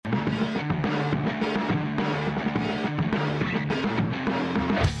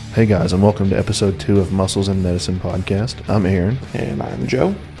Hey guys, and welcome to episode 2 of Muscles and Medicine podcast. I'm Aaron. And I'm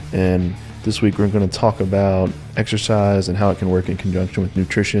Joe. And this week we're going to talk about exercise and how it can work in conjunction with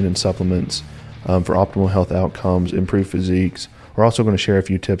nutrition and supplements for optimal health outcomes, improved physiques. We're also going to share a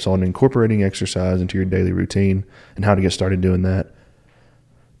few tips on incorporating exercise into your daily routine and how to get started doing that.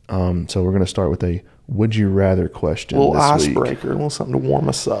 So we're going to start with a would you rather question. A little this icebreaker, week. a little something to warm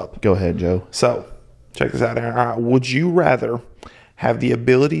us up. Go ahead, Joe. So, check this out, Aaron. All right, would you rather have the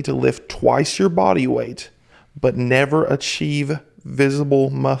ability to lift twice your body weight but never achieve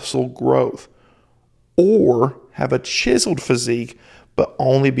visible muscle growth, or have a chiseled physique but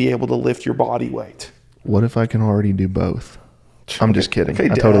only be able to lift your body weight? What if I can already do both? I'm just kidding.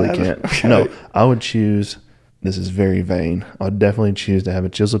 Okay, I totally Dad. can't. Okay. No, I would choose, this is very vain, I would definitely choose to have a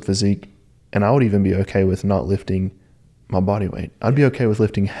chiseled physique, and I would even be okay with not lifting my body weight. I'd be okay with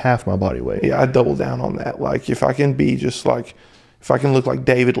lifting half my body weight. Yeah, I'd double down on that. Like, if I can be just like, if I can look like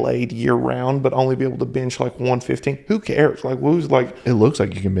David Lade year round, but only be able to bench like 115, who cares? Like, who's like, It looks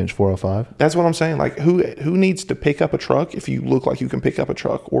like you can bench 405. that's what I'm saying. Like, who needs to pick up a truck if you look like you can pick up a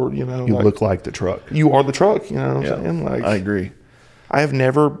truck, or, you know, You like, look like the truck. you are the truck, you know what I'm saying? Like, I agree. I have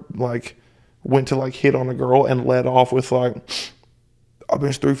never like went to like hit on a girl and led off with like, I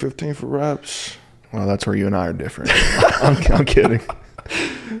bench 315 for reps. Well, that's where you and I are different. I'm kidding.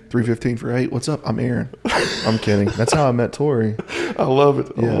 315 for 8. What's up? I'm Aaron. I'm kidding. That's how I met Tori. I love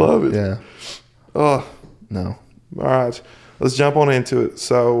it. I love it. Yeah. Oh, No. all right. Let's jump on into it.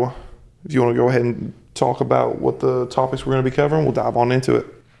 So, if you want to go ahead and talk about what the topics we're going to be covering, we'll dive on into it.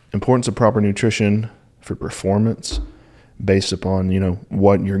 Importance of proper nutrition for performance based upon,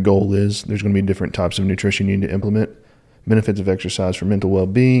 what your goal is. There's going to be different types of nutrition you need to implement. Benefits of exercise for mental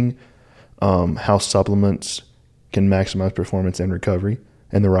well-being, how supplements can maximize performance and recovery,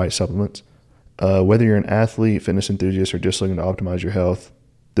 and the right supplements. Whether you're an athlete, fitness enthusiast, or just looking to optimize your health,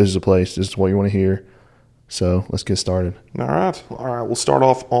 this is a place. This is what you want to hear. So let's get started. All right. We'll start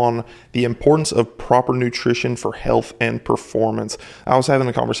off on the importance of proper nutrition for health and performance. I was having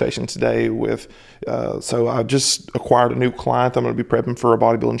a conversation today with, so I just acquired a new client. I'm going to be prepping for a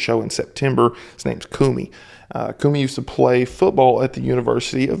bodybuilding show in September. His name's Kumi. Kumi used to play football at the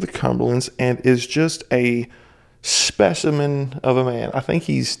University of the Cumberlands and is just a specimen of a man. I think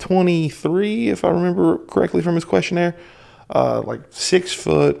he's 23, if I remember correctly from his questionnaire. Like 6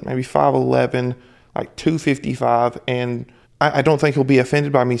 foot, maybe 5'11", like 255, and I don't think he'll be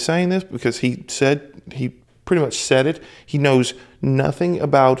offended by me saying this because he pretty much said it. He knows nothing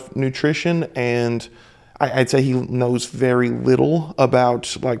about nutrition, and I'd say he knows very little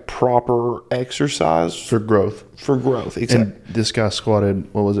about like proper exercise For growth. Exactly. And this guy squatted,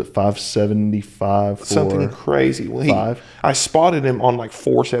 575 for Something crazy. Well, 5? I spotted him on like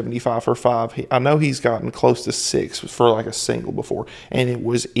 475 for 5. I know he's gotten close to 6 for like a single before, and it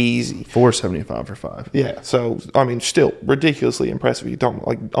was easy. 475 for 5. Yeah, so I mean, still ridiculously impressive. You don't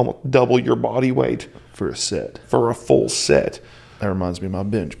like almost double your body weight For a set. for a full set. That reminds me of my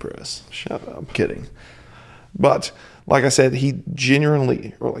bench press. Shut up. Kidding. But like I said, he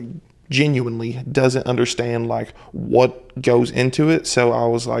genuinely doesn't understand like what goes into it. So I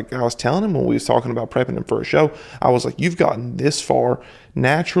was telling him when we was talking about prepping him for a show, I was like, you've gotten this far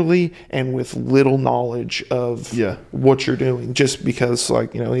naturally and with little knowledge of what you're doing, just because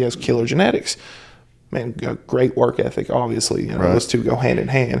he has killer genetics. Man, great work ethic, obviously. Right. Those two go hand in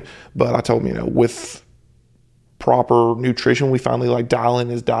hand. But I told him, with proper nutrition, we finally dial in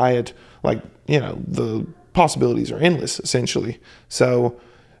his diet. The possibilities are endless, essentially. So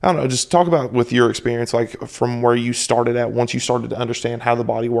I don't know, just talk about with your experience, from where you started at, once you started to understand how the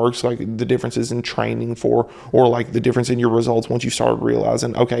body works, the differences in training or the difference in your results once you started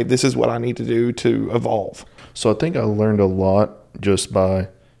realizing, okay, this is what I need to do to evolve. So I think I learned a lot just by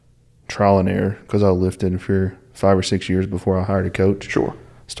trial and error because I lifted for 5 or 6 years before I hired a coach. Sure.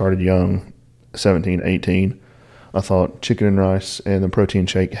 Started young, 17, 18. I thought chicken and rice and the protein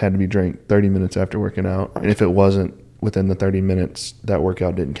shake had to be drank 30 minutes after working out. Right. And if it wasn't within the 30 minutes, that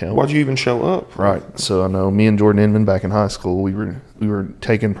workout didn't count. Why'd you even show up? Right. So I know me and Jordan Inman back in high school, we were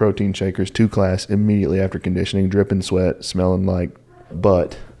taking protein shakers to class immediately after conditioning, dripping sweat, smelling like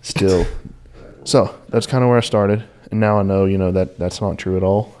butt still. So that's kind of where I started. And now I know, that's not true at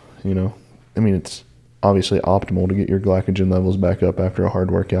all. It's obviously optimal to get your glycogen levels back up after a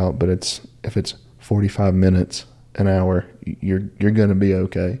hard workout, but if it's 45 minutes, an hour, you're going to be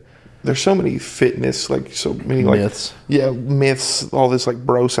okay. There's so many fitness, myths. Myths, all this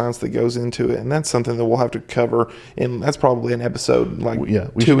bro science that goes into it. And that's something that we'll have to cover. And that's probably an episode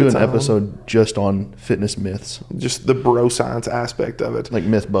we should do an episode just on fitness myths. Just the bro science aspect of it. Like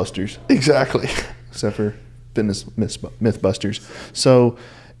Mythbusters. Exactly. Except for fitness Mythbusters. So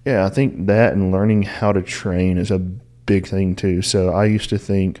Yeah, I think that and learning how to train is a big thing too. So I used to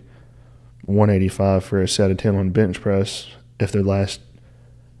think 185 for a set of 10 on bench press, if their last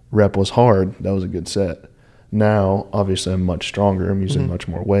rep was hard, that was a good set. Now, obviously, I'm much stronger. I'm using much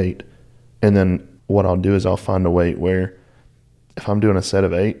more weight. And then what I'll do is I'll find a weight where if I'm doing a set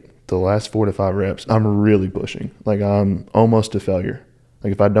of 8, the last 4 to 5 reps, I'm really pushing. Like I'm almost to failure.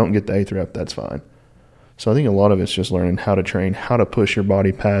 Like if I don't get the 8th rep, that's fine. So I think a lot of it's just learning how to train, how to push your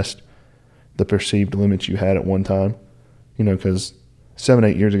body past the perceived limits you had at one time. You know, because 7,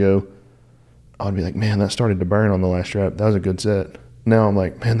 8 years ago, I'd be like, man, that started to burn on the last rep. That was a good set. Now I'm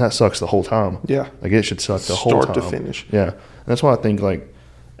like, man, that sucks the whole time. Yeah. Like it should suck the whole time. Start to finish. Yeah. And that's why I think like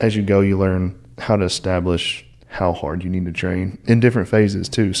as you go, you learn how to establish how hard you need to train in different phases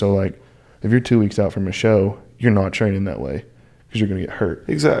too. So like if you're 2 weeks out from a show, you're not training that way because you're going to get hurt.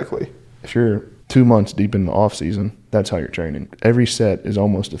 Exactly. If you're 2 months deep in the off season, that's how you're training. Every set is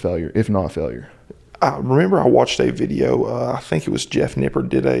almost a failure, if not failure. I remember I watched a video, I think it was Jeff Nippard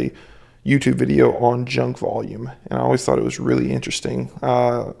did a YouTube video on junk volume, and I always thought it was really interesting.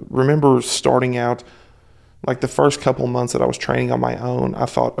 Remember starting out, like the first couple of months that I was training on my own, I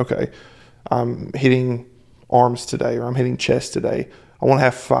thought, okay, I'm hitting arms today or I'm hitting chest today. I want to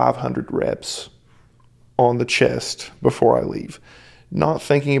have 500 reps on the chest before I leave. Not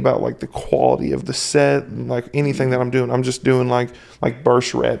thinking about like the quality of the set and like anything that I'm doing. I'm just doing like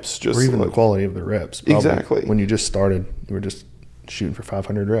burst reps. Just or even like, the quality of the reps. Probably. Exactly. When you just started, you were just shooting for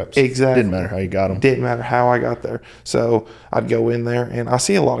 500 reps. Exactly. Didn't matter how you got them. Didn't matter how I got there. So I'd go in there, and I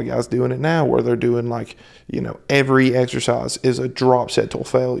see a lot of guys doing it now where they're doing like, you know, every exercise is a drop set till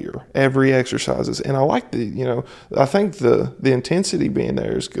failure. Every exercise is, and I like the, you know, I think the intensity being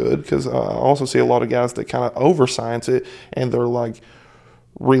there is good because I also see a lot of guys that kind of over-science it, and they're like,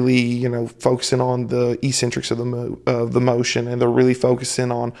 really, you know, focusing on the eccentrics of the motion, and they're really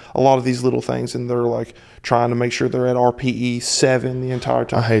focusing on a lot of these little things, and they're like trying to make sure they're at RPE 7 the entire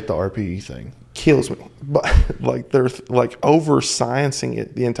time. I hate the RPE thing. Kills me. But like they're like over sciencing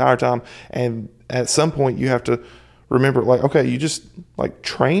it the entire time, and at some point you have to remember, like, okay, you just like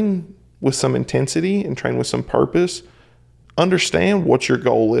train with some intensity and train with some purpose. Understand what your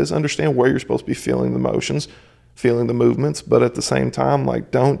goal is, understand where you're supposed to be feeling the motions, feeling the movements, but at the same time,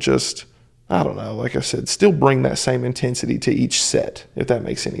 like, don't just, I don't know, like I said, still bring that same intensity to each set, if that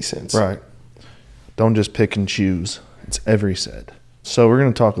makes any sense. Right. Don't just pick and choose. It's every set. So we're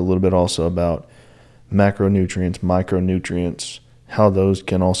going to talk a little bit also about macronutrients, micronutrients, how those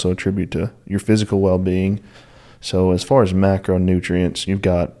can also attribute to your physical well-being. So as far as macronutrients, you've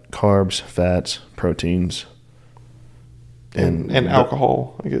got carbs, fats, proteins, and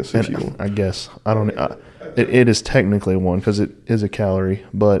alcohol, I guess. If you, I guess. I don't. It is technically one because it is a calorie,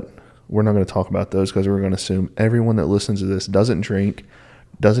 but we're not going to talk about those because we're going to assume everyone that listens to this doesn't drink,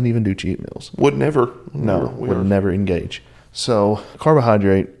 doesn't even do cheat meals. would never. Would never engage. So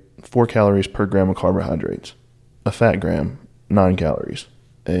carbohydrate, 4 calories per gram of carbohydrates. A fat gram, 9 calories.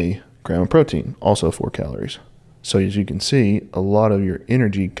 A gram of protein, also 4 calories. So as you can see, a lot of your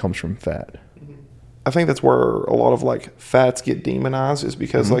energy comes from fat. I think that's where a lot of like fats get demonized, is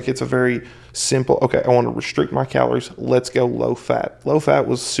because like it's a very simple, okay, I want to restrict my calories, let's go low fat. Low fat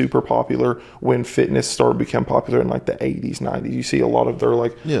was super popular when fitness started to become popular in like the 80s, 90s. You see a lot of their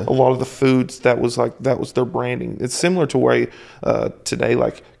like a lot of the foods that was their branding. It's similar to where today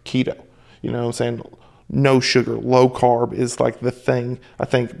like keto, you know what I'm saying? No sugar, low carb is like the thing. I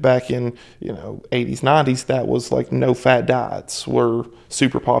think back in, you know, 80s, 90s, that was like no fat diets were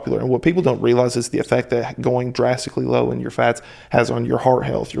super popular. And what people don't realize is the effect that going drastically low in your fats has on your heart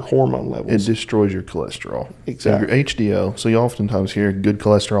health, your hormone levels. It destroys your cholesterol. Exactly. So your HDL, so you oftentimes hear good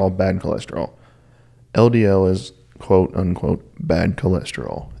cholesterol, bad cholesterol. LDL is quote unquote bad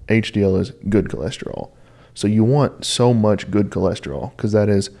cholesterol. HDL is good cholesterol. So you want so much good cholesterol because that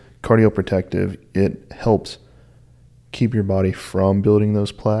is cardioprotective. It helps keep your body from building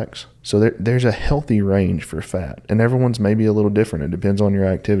those plaques. So there's a healthy range for fat, and everyone's maybe a little different. It depends on your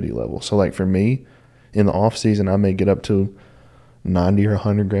activity level. So like for me, in the off season, I may get up to 90 or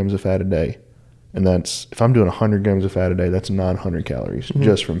 100 grams of fat a day. And that's, if I'm doing 100 grams of fat a day, that's 900 calories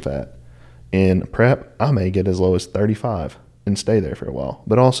just from fat. In prep, I may get as low as 35 and stay there for a while.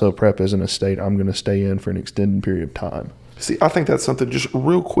 But also prep isn't a state I'm going to stay in for an extended period of time. See, I think that's something just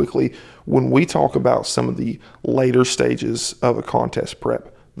real quickly. When we talk about some of the later stages of a contest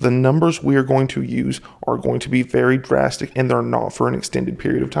prep, the numbers we are going to use are going to be very drastic, and they're not for an extended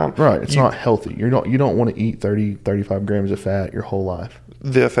period of time. Right. It's not healthy. You don't want to eat 30, 35 grams of fat your whole life.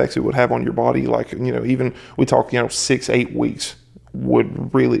 The effects it would have on your body, like, you know, even we talk, 6-8 weeks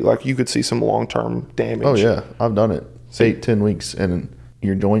would really, like, you could see some long-term damage. Oh, yeah. I've done it. 8-10 weeks, and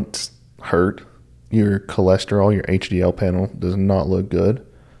your joints hurt, your cholesterol, your HDL panel does not look good.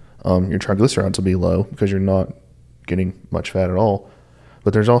 Your triglycerides will be low because you're not getting much fat at all.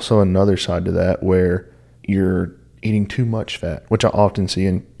 But there's also another side to that where you're eating too much fat, which I often see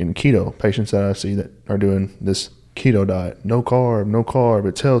in keto patients that I see that are doing this keto diet. No carb,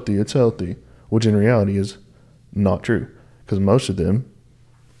 it's healthy, which in reality is not true because most of them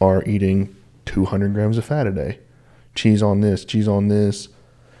are eating 200 grams of fat a day. Cheese on this,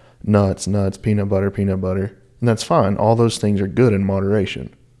 nuts, peanut butter. And that's fine. All those things are good in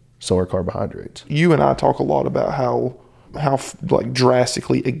moderation. So are carbohydrates. You and I talk a lot about how like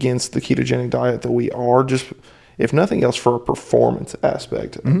drastically against the ketogenic diet that we are, just if nothing else for a performance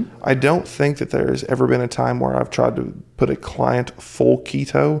aspect. Mm-hmm. I don't think that there has ever been a time where I've tried to put a client full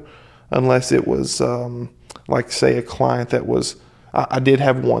keto unless it was like say a client that was, I did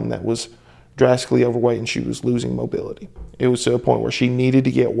have one that was drastically overweight and she was losing mobility. It was to a point where she needed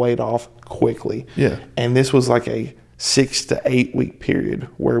to get weight off quickly. Yeah. And this was like a 6 to 8 week period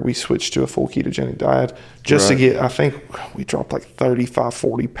where we switched to a full ketogenic diet just to get, I think we dropped like 35,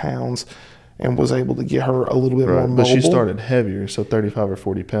 40 pounds and was able to get her a little bit more mobile. But she started heavier, so 35 or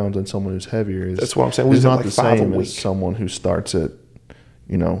 40 pounds on someone who's heavier is, that's what I'm saying. We is not like the 5 same a week. as someone who starts at,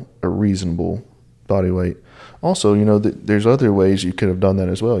 a reasonable body weight. Also, there's other ways you could have done that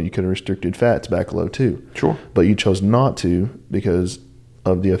as well. You could have restricted fats back low too. Sure. But you chose not to because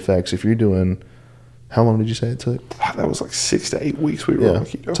of the effects. If you're doing, how long did you say it took? That was like 6 to 8 weeks we were on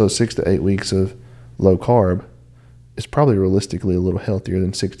keto. So 6 to 8 weeks of low carb is probably realistically a little healthier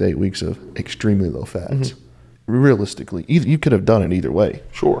than 6 to 8 weeks of extremely low fats. Mm-hmm. Realistically, you could have done it either way.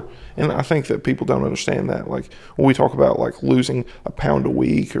 Sure. And I think that people don't understand that. Like when we talk about like losing a pound a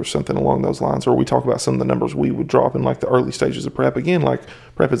week or something along those lines, or we talk about some of the numbers we would drop in like the early stages of prep. Again, like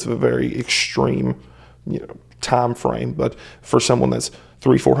prep is a very extreme, time frame. But for someone that's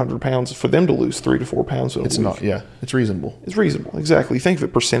 300-400 pounds, for them to lose 3 to 4 pounds a week, it's reasonable. It's reasonable, exactly. Think of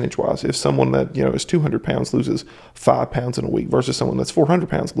it percentage wise. If someone that is 200 pounds loses 5 pounds in a week versus someone that's 400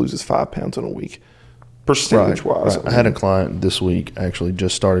 pounds loses 5 pounds in a week. Percentage wise. Right. I had a client this week actually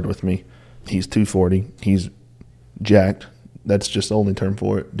just started with me. He's 240. He's jacked. That's just the only term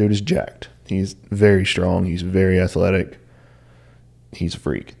for it. Dude is jacked. He's very strong. He's very athletic. He's a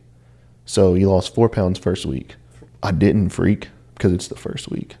freak. So he lost 4 pounds first week. I didn't freak because it's the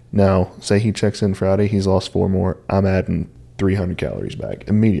first week. Now, say he checks in Friday, he's lost 4 more. I'm adding 300 calories back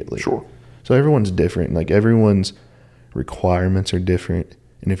immediately. Sure. So everyone's different. Like everyone's requirements are different.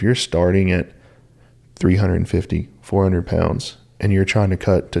 And if you're starting at 350, 400 pounds, and you're trying to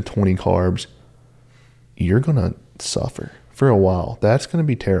cut to 20 carbs, you're going to suffer for a while. That's going to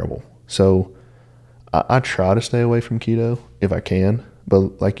be terrible. So I try to stay away from keto if I can.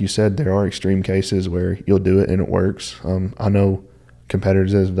 But like you said, there are extreme cases where you'll do it and it works. I know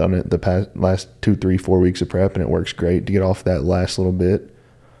competitors that have done it the last 2, 3, 4 weeks of prep, and it works great to get off that last little bit.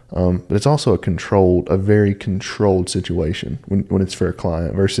 But it's also a very controlled situation when it's for a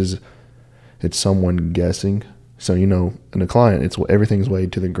client versus it's someone guessing. So, in a client, everything's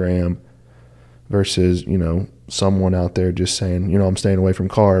weighed to the gram versus, someone out there just saying, I'm staying away from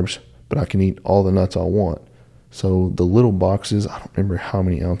carbs, but I can eat all the nuts I want. So the little boxes, I don't remember how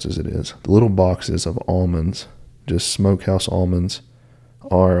many ounces it is. The little boxes of almonds, just Smokehouse almonds,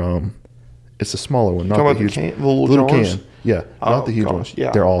 are, it's a smaller one, not the huge. The little jars? Can. Yeah, not the huge ones.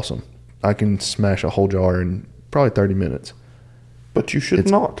 Yeah. They're awesome. I can smash a whole jar in probably 30 minutes. But you should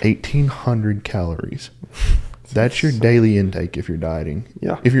not. 1,800 calories. That's your daily intake if you're dieting.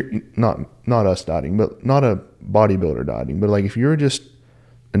 Yeah. If you're not us dieting, but not a bodybuilder dieting, but like if you're just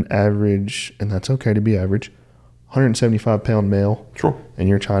an average, and that's okay to be average, 175 pound male. Sure. And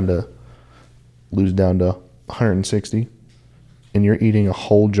you're trying to lose down to 160, and you're eating a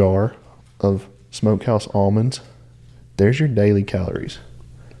whole jar of Smokehouse almonds, there's your daily calories.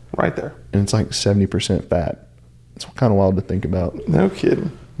 Right there. And it's like 70% fat. It's kind of wild to think about. No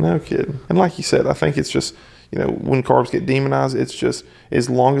kidding. And like you said, I think it's just, when carbs get demonized, it's just as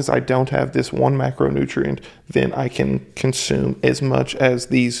long as I don't have this one macronutrient, then I can consume as much of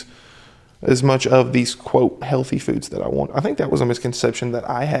these quote healthy foods that I want. I think that was a misconception that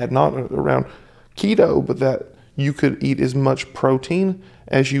I had, not around keto, but that you could eat as much protein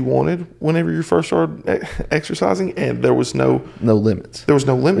as you wanted whenever you first started exercising, and there was no limits. There was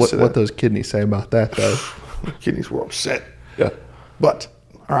no limits to that. What those kidneys say about that, though? Kidneys were upset. Yeah. But,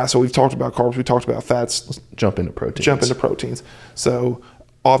 all right, so we've talked about carbs. We talked about fats. Let's jump into proteins. So,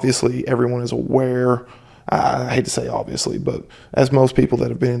 obviously, everyone is aware. I hate to say obviously, but as most people that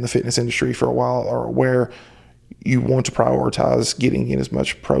have been in the fitness industry for a while are aware, you want to prioritize getting in as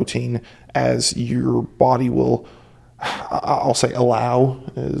much protein as your body will I'll say allow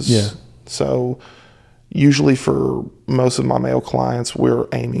is. Yeah. So usually for most of my male clients, we're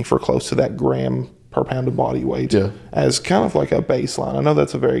aiming for close to that gram per pound of body weight as kind of like a baseline. I know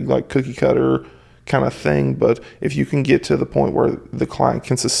that's a very like cookie cutter kind of thing, but if you can get to the point where the client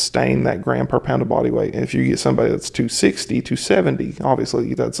can sustain that gram per pound of body weight, and if you get somebody that's 260, 270,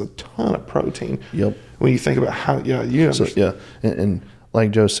 obviously that's a ton of protein. Yep. When you think about how, And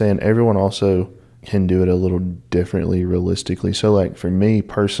like Joe's saying, everyone also can do it a little differently realistically. So like for me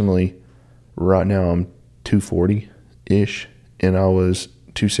personally, right now I'm 240-ish, and I was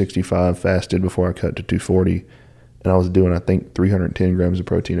 265 fasted before I cut to 240, and I was doing, I think, 310 grams of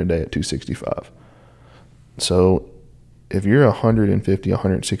protein a day at 265. So if you're 150,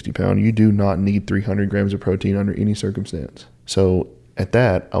 160 pound, you do not need 300 grams of protein under any circumstance. So at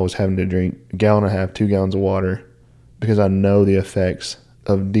that, I was having to drink 1.5 gallons, 2 gallons of water, because I know the effects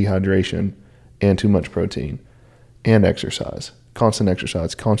of dehydration and too much protein and exercise. Constant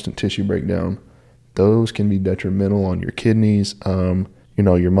exercise, constant tissue breakdown, those can be detrimental on your kidneys,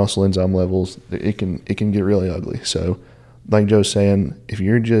 your muscle enzyme levels. It can get really ugly. So like Joe's saying, if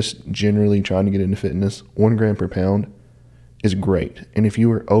you're just generally trying to get into fitness, 1 gram per pound is great. And if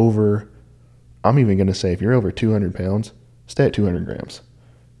you are over, I'm even going to say if you're over 200 pounds, stay at 200 grams.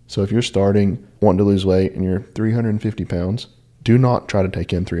 So if you're starting, wanting to lose weight, and you're 350 pounds, do not try to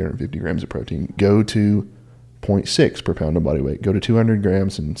take in 350 grams of protein. Go to 0.6 per pound of body weight. Go to 200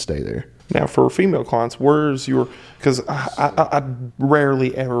 grams and stay there. Now, for female clients, where's your, because I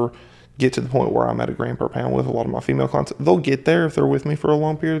rarely ever get to the point where I'm at a gram per pound with a lot of my female clients. They'll get there if they're with me for a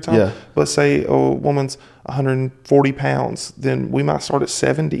long period of time. Yeah. But say a woman's 140 pounds, then we might start at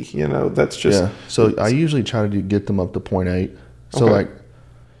 70. That's just. Yeah. So I usually try to get them up to 0.8. So like,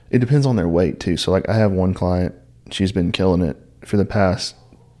 it depends on their weight too. So like I have one client, she's been killing it for the past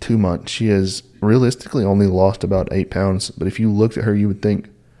 2 months. She has realistically only lost about 8 pounds. But if you looked at her, you would think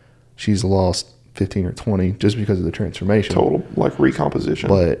she's lost 15 or 20 just because of the transformation. Total like recomposition.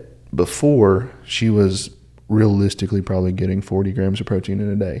 But before, she was realistically probably getting 40 grams of protein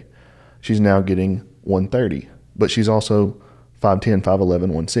in a day. She's now getting 130, but she's also 5'10", 5'11",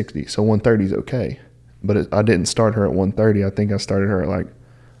 160. So 130 is okay. But I didn't start her at 130. I think I started her at like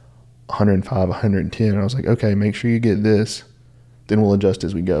 105, 110. I was like, okay, make sure you get this. Then we'll adjust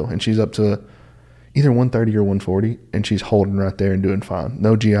as we go. And she's up to either 130 or 140, and she's holding right there and doing fine.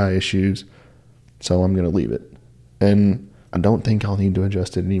 No GI issues. So I'm going to leave it. And I don't think I'll need to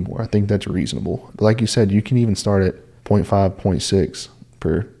adjust it anymore. I think that's reasonable. But like you said, you can even start at 0.5, 0.6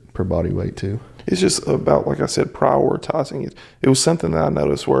 per body weight too. It's just about, like I said, prioritizing it. It was something that I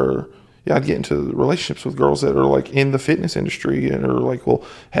noticed where I'd get into relationships with girls that are like in the fitness industry and are like,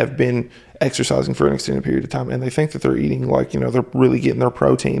 have been exercising for an extended period of time, and they think that they're eating like, they're really getting their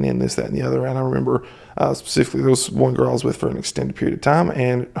protein in this, that, and the other. And I remember specifically there was one girl I was with for an extended period of time,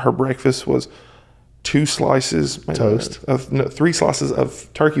 and her breakfast was 2 slices toast of 3 slices of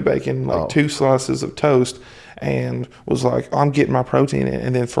turkey bacon, 2 slices of toast, and was like, I'm getting my protein in.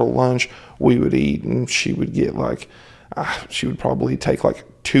 And then for lunch we would eat, and she would get like she would probably take like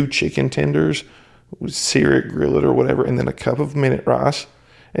 2 chicken tenders, sear it, grill it or whatever, and then a cup of minute rice.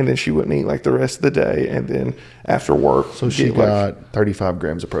 And then she wouldn't eat like the rest of the day. And then after work, so she got 35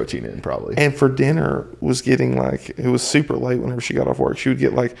 grams of protein in probably. And for dinner was getting like, it was super late whenever she got off work. She would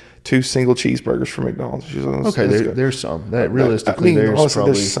get like 2 single cheeseburgers from McDonald's. She was like, okay, there's some. That realistically, there's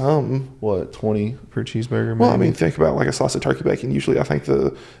probably there's some. What, 20 per cheeseburger? Maybe? Well, I mean, think about like a slice of turkey bacon. Usually, I think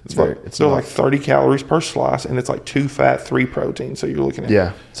it's like 30 calories per slice, and it's like 2 fat, 3 protein. So you're looking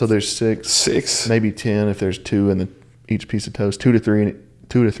at So there's 6, maybe 10 if there's 2 in each piece of toast. 2 to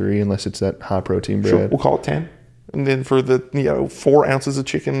 3, unless it's that high protein bread. Sure, we'll call it 10. And then for the 4 ounces of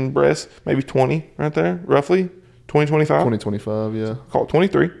chicken breast, maybe 20 right there, roughly 20, 25. 20, 25, yeah. Call it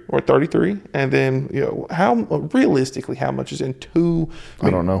 23 or 33. And then, how realistically, how much is in 2? I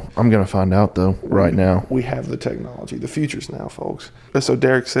don't know. I'm going to find out though right now. We have the technology. The future's now, folks. So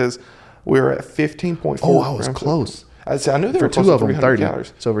Derek says we're at 15.4. Oh, I was close. I knew there were 2 of them 30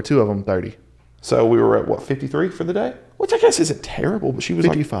 calories. So for 2 of them 30. So we were at 53 for the day, which I guess isn't terrible, but she was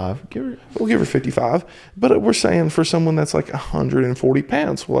 55. We'll give her 55. But we're saying for someone that's like 140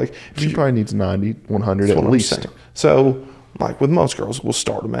 pounds, she probably needs 90, 100 at least. So like with most girls, we'll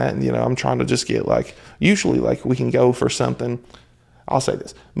start them at, and I'm trying to just get usually we can go for something. I'll say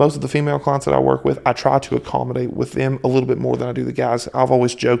this. Most of the female clients that I work with, I try to accommodate with them a little bit more than I do the guys. I've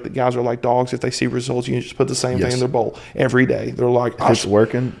always joked that guys are like dogs. If they see results, you can just put the same thing in their bowl every day. They're like, if it's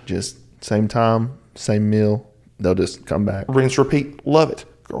working, just same time, same meal, they'll just come back. Rinse, repeat. Love it.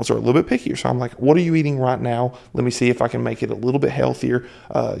 girls are a little bit pickier. So I'm like, what are you eating right now? Let me see if I can make it a little bit healthier.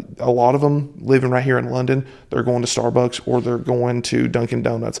 A lot of them living right here in London, they're going to Starbucks or they're going to Dunkin'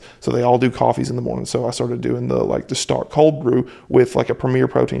 Donuts. So they all do coffees in the morning. So I started doing the start cold brew with like a Premier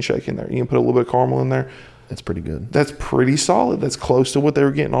protein shake in there. You can put a little bit of caramel in there. That's pretty good. That's pretty solid. That's close to what they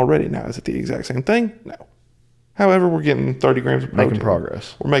were getting already. Now, is it the exact same thing? No. However, we're getting 30 grams of protein. Making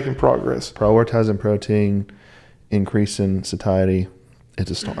progress. We're making progress. Prioritizing protein, increasing satiety,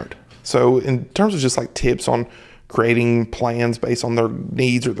 it's a start. So in terms of just like tips on creating plans based on their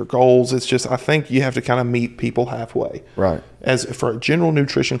needs or their goals, it's just, I think you have to kind of meet people halfway. Right. As for a general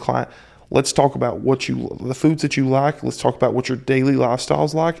nutrition client, let's talk about the foods that you like. Let's talk about what your daily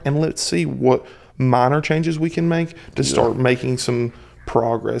lifestyle's like, and let's see what minor changes we can make to start making some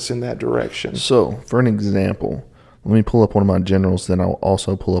progress in that direction. So, for an example, let me pull up one of my generals, then I'll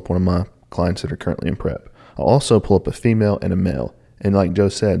also pull up one of my clients that are currently in prep. I'll also pull up a female and a male. And like Joe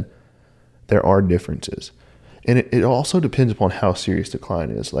said, there are differences. And it also depends upon how serious the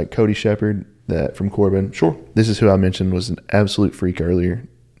client is. Like Cody Shepard from Corbin. Sure. This is who I mentioned was an absolute freak earlier.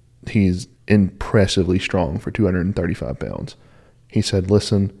 He's impressively strong for 235 pounds. He said,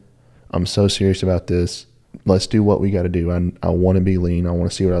 listen, I'm so serious about this. Let's do what we got to do. I want to be lean. I want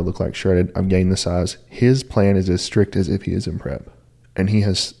to see what I look like shredded. I've gained the size. His plan is as strict as if he is in prep. And he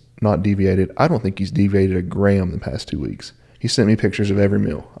has not deviated. I don't think he's deviated a gram the past 2 weeks. He sent me pictures of every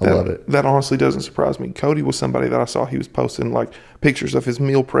meal. I love it. That honestly doesn't surprise me. Cody was somebody that I saw he was posting like pictures of his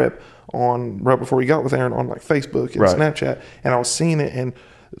meal prep on right before he got with Aaron on like Facebook and Snapchat. And I was seeing it, and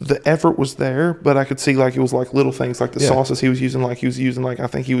the effort was there, but I could see like it was like little things like the sauces he was using. Like I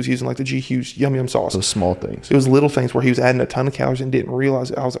think he was using like the G Hughes Yum Yum sauce. Those small things. It was little things where he was adding a ton of calories and didn't realize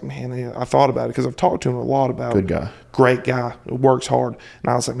it. I was like, man, I thought about it because I've talked to him a lot about it. Good guy. Great guy. Works hard.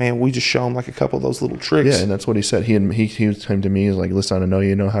 And I was like, man, we just show him like a couple of those little tricks. Yeah, and that's what he said. He came to me. He's like, listen, I know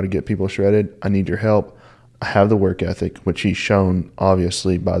you know how to get people shredded. I need your help. I have the work ethic, which he's shown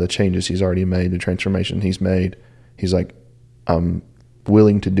obviously by the changes he's already made, the transformation he's made. He's like, I'm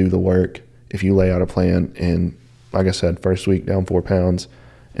willing to do the work if you lay out a plan. And like I said, first week down 4 pounds,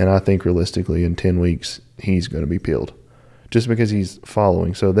 and I think realistically in 10 weeks he's going to be peeled just because he's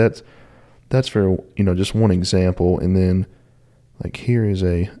following. So that's for just one example. And then like here is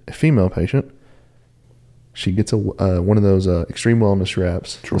a female patient. She gets one of those extreme wellness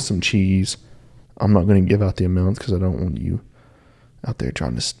wraps with some cheese. I'm not going to give out the amounts because I don't want you out there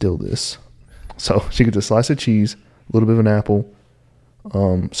trying to steal this. So she gets a slice of cheese, a little bit of an apple,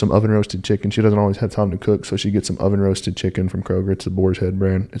 some oven roasted chicken. She doesn't always have time to cook, so she gets some oven roasted chicken from Kroger. It's the Boar's Head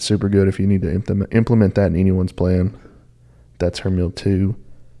brand. It's super good if you need to implement that in anyone's plan. That's her meal 2.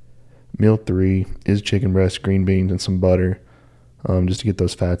 Meal 3 is chicken breast, green beans, and some butter, just to get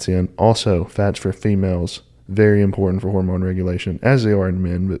those fats in. Also, fats for females, very important for hormone regulation, as they are in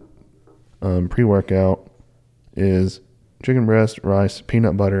men. But pre-workout is chicken breast, rice,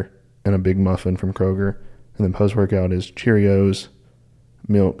 peanut butter, and a big muffin from Kroger. And then post-workout is Cheerios,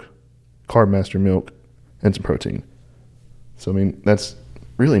 milk, Carb Master milk, and some protein. So, I mean, that's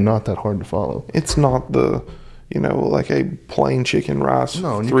really not that hard to follow. It's not like a plain chicken rice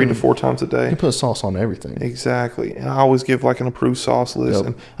 3 to 4 times a day. You can put sauce on everything. Exactly. And I always give like an approved sauce list. Yep.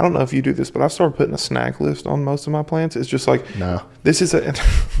 And I don't know if you do this, but I've started putting a snack list on most of my plans. It's just like, no, this is a...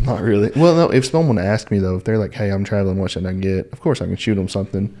 Not really. Well, no, if someone asks me though, if they're like, hey, I'm traveling, what should I get? Of course I can shoot them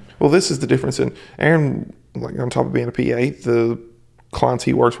something. Well, this is the difference in Aaron, like on top of being a PA, the clients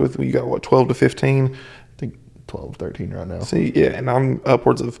he works with, you got what, 12 to 15? 12, 13 right now. See, yeah, and I'm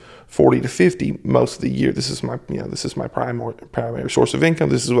upwards of 40 to 50 most of the year. This is my primary source of income.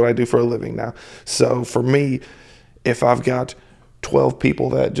 This is what I do for a living now. So for me, if I've got 12 people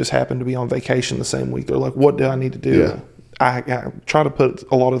that just happen to be on vacation the same week, they're like, what do I need to do? Yeah. I try to put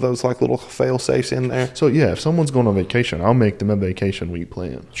a lot of those like little fail safes in there. So yeah, if someone's going on vacation, I'll make them a vacation week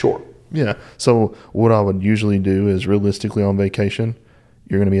plan. Sure. Yeah. So what I would usually do is realistically on vacation,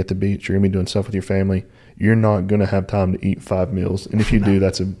 you're going to be at the beach, you're going to be doing stuff with your family. You're not going to have time to eat 5 meals. And if you do,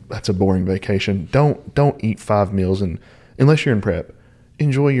 that's a boring vacation. Don't eat 5 meals unless you're in prep.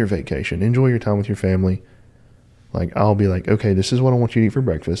 Enjoy your vacation. Enjoy your time with your family. Like I'll be like, okay, this is what I want you to eat for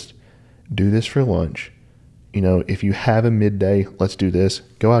breakfast. Do this for lunch. If you have a midday, let's do this.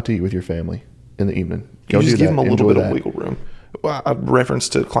 Go out to eat with your family in the evening. You just give them a little bit of wiggle room. I reference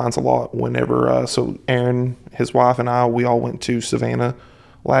to clients a lot whenever, so Aaron, his wife, and I, we all went to Savannah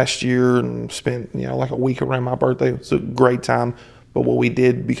last year and spent, like a week around my birthday. It was a great time. But what we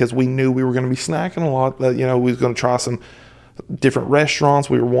did, because we knew we were going to be snacking a lot, that, we was going to try some different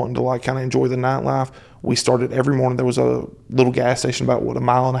restaurants. We were wanting to like kind of enjoy the nightlife. We started every morning. There was a little gas station about, a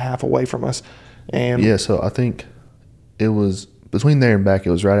mile and a half away from us. And yeah, so I think it was between there and back,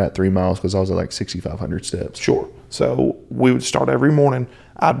 it was right at 3 miles because I was at like 6,500 steps. Sure. So we would start every morning.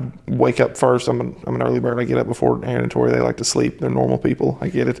 I'd wake up first. I'm an early bird. I get up before Aaron and Tori. They like to sleep. They're normal people. I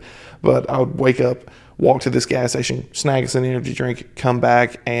get it. But I would wake up, walk to this gas station, snag us an energy drink, come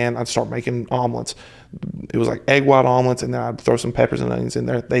back, and I'd start making omelets. It was like egg white omelets, and then I'd throw some peppers and onions in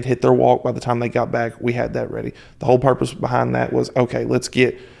there. They'd hit their walk. By the time they got back, we had that ready. The whole purpose behind that was, okay, let's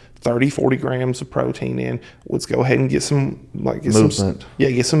get 30, 40 grams of protein in. Let's go ahead and get some movement.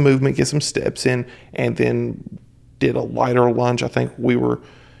 Get some movement, get some steps in, and then did a lighter lunch. I think we were,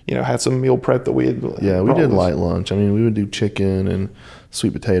 had some meal prep that we had. Yeah, we did light lunch. I mean, we would do chicken and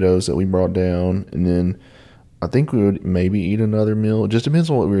sweet potatoes that we brought down, and then I think we would maybe eat another meal. It just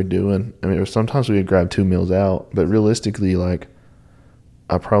depends on what we were doing. I mean, sometimes we would grab 2 meals out, but realistically, like,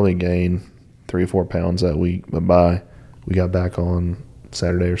 I probably gained 3 or 4 pounds that week. But we got back on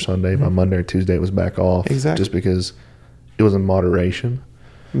Saturday or Sunday. By Monday or Tuesday, it was back off. Exactly. Just because it was in moderation.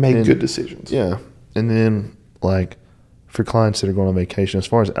 Made good decisions. Yeah. And then, like, for clients that are going on vacation, as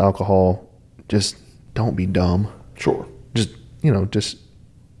far as alcohol, just don't be dumb. Sure. Just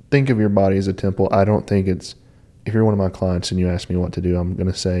think of your body as a temple. I don't think it's, if you're one of my clients and you ask me what to do, I'm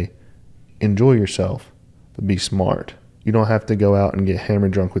going to say, enjoy yourself, but be smart. You don't have to go out and get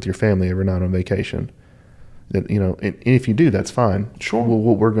hammered drunk with your family every night on vacation. And if you do, that's fine. Sure.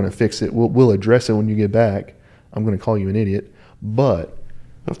 We're going to fix it. We'll address it when you get back. I'm going to call you an idiot, but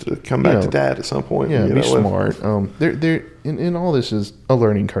have to come back to dad at some point. Yeah, be smart. And all this is a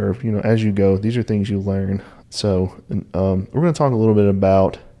learning curve. As you go, these are things you learn. So we're going to talk a little bit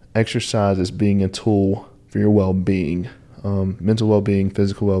about exercise as being a tool for your well-being, mental well-being,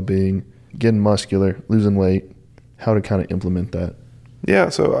 physical well-being, getting muscular, losing weight, how to kind of implement that. Yeah,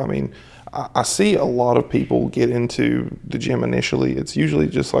 so I mean, I see a lot of people get into the gym initially. It's usually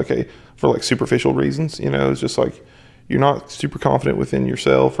just for superficial reasons. It's just like you're not super confident within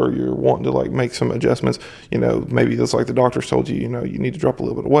yourself, or you're wanting to make some adjustments. Maybe it's like the doctor's told you, you need to drop a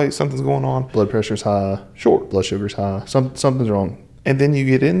little bit of weight. Something's going on. Blood pressure's high. Sure. Blood sugar's high. Something's wrong. And then you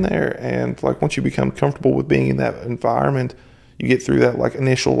get in there, and once you become comfortable with being in that environment, you get through that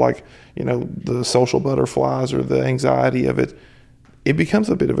initial the social butterflies or the anxiety of it. It becomes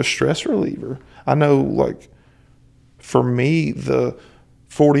a bit of a stress reliever. I know, for me, the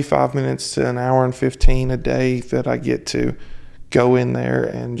 45 minutes to an hour and 15 a day that I get to go in there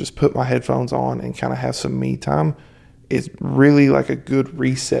and just put my headphones on and kind of have some me time is really a good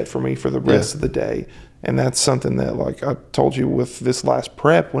reset for me for the rest of the day. And that's something that, I told you with this last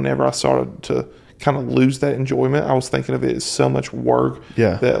prep, whenever I started to kind of lose that enjoyment, I was thinking of it as so much work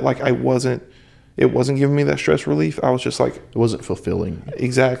that it wasn't giving me that stress relief. I was just it wasn't fulfilling.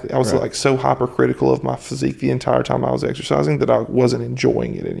 Exactly. I was so hypercritical of my physique the entire time I was exercising that I wasn't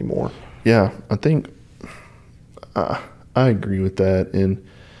enjoying it anymore. Yeah, I think I agree with that. And,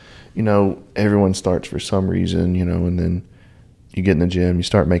 everyone starts for some reason, and then you get in the gym, you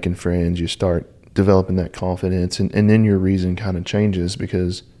start making friends, you start developing that confidence, and then your reason kind of changes,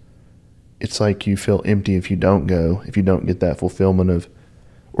 because it's like you feel empty if you don't go, if you don't get that fulfillment of,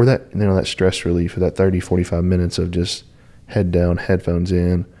 or that, that stress relief of that 30, 45 minutes of just head down, headphones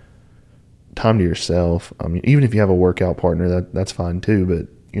in, time to yourself. I mean, even if you have a workout partner, that's fine too, but,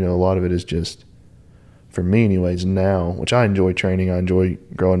 a lot of it is just, for me anyways, now, which I enjoy training, I enjoy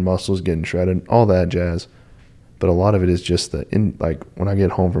growing muscles, getting shredded, all that jazz, but a lot of it is just when I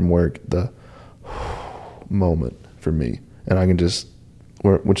get home from work, the moment for me, and I can just,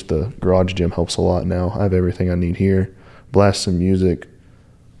 which the garage gym helps a lot now. I have everything I need here, blast some music,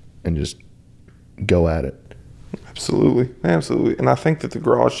 and just go at it. Absolutely. And I think that the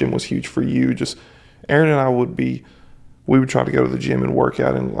garage gym was huge for you. Just Aaron and I we would try to go to the gym and work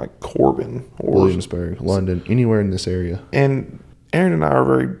out in Corbin or Williamsburg, London, anywhere in this area. And Aaron and I are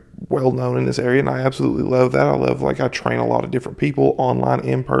very well known in this area, and I absolutely love that. I love I train a lot of different people online,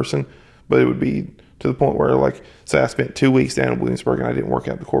 in person, but it would be to the point where say I spent 2 weeks down in Williamsburg and I didn't work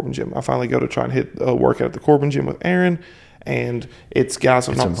out at the Corbin gym. I finally go to try and hit a workout at the Corbin gym with Aaron, and it's guys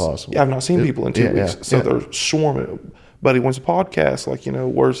I've not seen people in 2 weeks. So they're swarming. Buddy wants a podcast.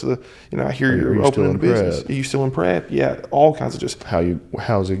 Where's the, I hear you're opening a business. Are you still in prep? Yeah. All kinds of just.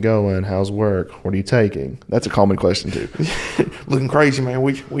 How's it going? How's work? What are you taking? That's a common question too. Looking crazy, man.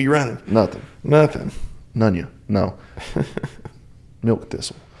 What you running? Nothing. None you. No. Milk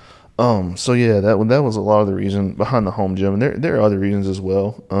thistle. So yeah, that was a lot of the reason behind the home gym. And there are other reasons as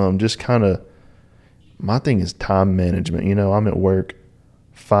well. Just kind of, my thing is time management. I'm at work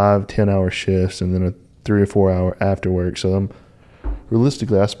 5-10 hour shifts and then a 3 or 4 hour after work. So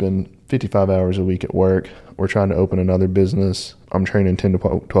realistically, I spend 55 hours a week at work. We're trying to open another business. I'm training 10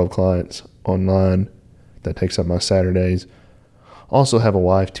 to 12 clients online. That takes up my Saturdays. Also have a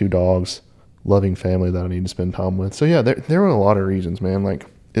wife, 2 dogs, loving family that I need to spend time with. So yeah, there were a lot of reasons, man. Like,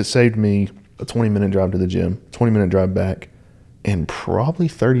 it saved me a 20-minute drive to the gym, 20-minute drive back, and probably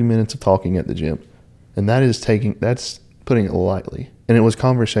 30 minutes of talking at the gym. And that's putting it lightly. And it was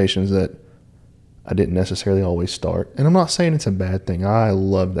conversations that I didn't necessarily always start. And I'm not saying it's a bad thing. I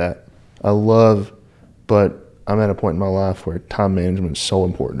love that. But I'm at a point in my life where time management is so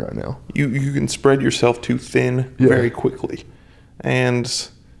important right now. You can spread yourself too thin very quickly. And,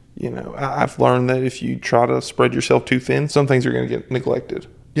 I've learned that if you try to spread yourself too thin, some things are going to get neglected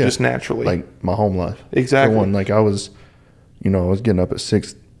just naturally. Like my home life. Exactly. For one, like I was getting up at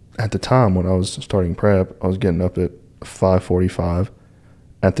 6 at the time when I was starting prep. I was getting up at 5:45,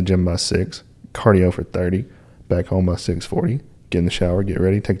 at the gym by 6, cardio for 30, back home by 6:40, get in the shower, get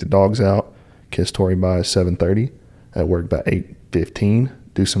ready, take the dogs out, kiss Tori by 7:30, at work by 8:15,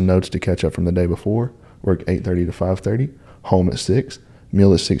 do some notes to catch up from the day before, work 8:30 to 5:30, home at 6,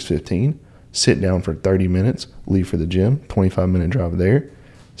 meal at 6:15, sit down for 30 minutes, leave for the gym, 25-minute drive there,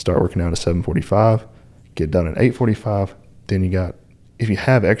 start working out at 7:45, get done at 8:45. Then if you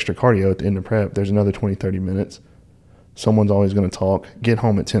have extra cardio at the end of prep, there's another 20, 30 minutes. Someone's always going to talk. Get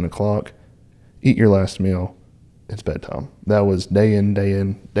home at 10 o'clock, eat your last meal. It's bedtime. That was day in,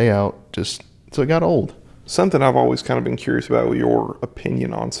 day out, so it got old. Something I've always kind of been curious about your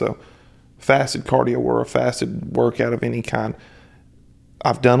opinion on. So fasted cardio or a fasted workout of any kind.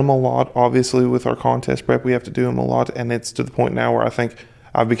 I've done them a lot. Obviously, with our contest prep, we have to do them a lot. And it's to the point now where I think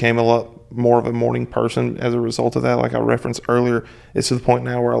I became a lot more of a morning person as a result of that. Like I referenced earlier, it's to the point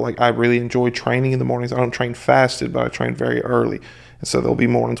now where I really enjoy training in the mornings. I don't train fasted, but I train very early. And so there'll be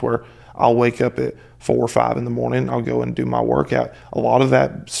mornings where I'll wake up at 4 or 5 in the morning. I'll go and do my workout. A lot of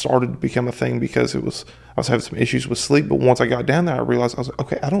that started to become a thing because I was having some issues with sleep. But once I got down there, I realized I was like,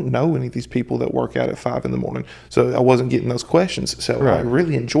 okay, I don't know any of these people that work out at 5 in the morning. So I wasn't getting those questions. So Right. I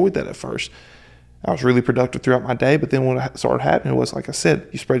really enjoyed that at first. I was really productive throughout my day. But then when it started happening, it was like I said,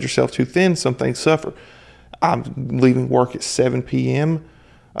 you spread yourself too thin, some things suffer. I'm leaving work at 7 p.m.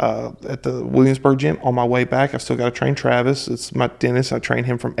 At the Williamsburg gym. On my way back, I've still got to train Travis. It's my dentist. I train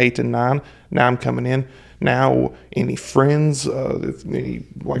him from 8 to 9. Now I'm coming in. Now any friends, any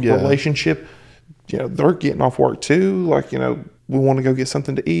relationship, they're getting off work too. We want to go get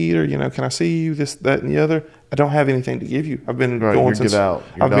something to eat, or can I see you? This, that, and the other. I don't have anything to give you. I've been going since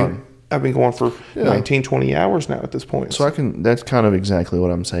I've been going for 19, 20 hours now at this point. So that's kind of exactly what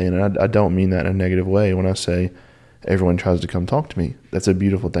I'm saying. And I don't mean that in a negative way when I say everyone tries to come talk to me. That's a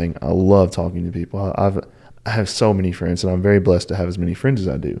beautiful thing. I love talking to people. I have so many friends, and I'm very blessed to have as many friends as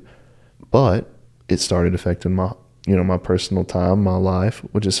I do. But it started affecting my personal time, my life,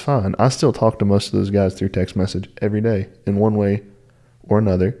 which is fine. I still talk to most of those guys through text message every day in one way or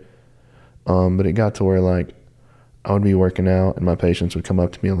another. But it got to where I would be working out and my patients would come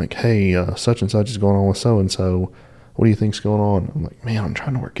up to me like, hey, such and such is going on with so-and-so. What do you think's going on? I'm like, man, I'm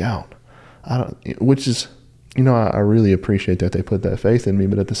trying to work out. Which is, I really appreciate that they put that faith in me.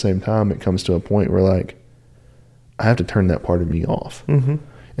 But at the same time, it comes to a point where I have to turn that part of me off. Mm-hmm.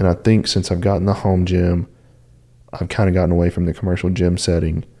 And I think since I've gotten the home gym, I've kind of gotten away from the commercial gym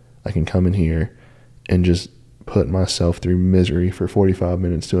setting. I can come in here and just put myself through misery for 45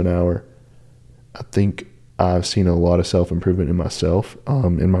 minutes to an hour. I think I've seen a lot of self-improvement in myself,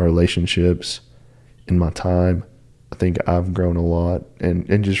 in my relationships, in my time. I think I've grown a lot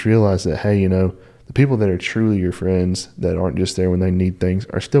and just realized that, hey, the people that are truly your friends that aren't just there when they need things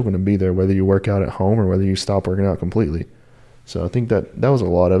are still going to be there, whether you work out at home or whether you stop working out completely. So I think that was a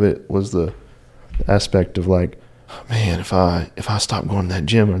lot of it, was the aspect of man, if I stop going to that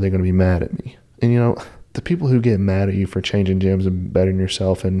gym, are they going to be mad at me? And the people who get mad at you for changing gyms and bettering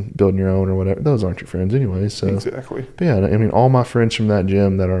yourself and building your own or whatever, those aren't your friends anyway. So exactly. But yeah, all my friends from that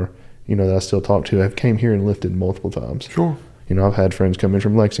gym that are, that I still talk to have came here and lifted multiple times. Sure. I've had friends come in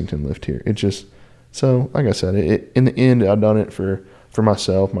from Lexington lift here. It just, so like I said, in the end, I've done it for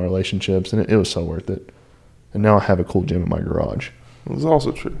myself, my relationships, and it was so worth it. And now I have a cool gym in my garage. It's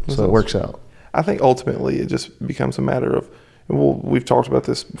also true. So it works out. I think ultimately it just becomes a matter of, we've talked about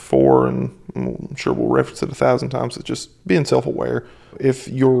this before, and I'm sure we'll reference it 1,000 times. It's just being self-aware. If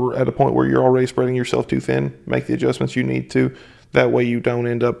you're at a point where you're already spreading yourself too thin, make the adjustments you need to. That way you don't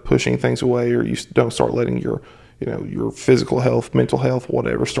end up pushing things away, or you don't start letting your physical health, mental health,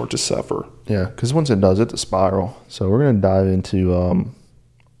 whatever, start to suffer. Yeah, because once it does, it's a spiral. So we're going to dive into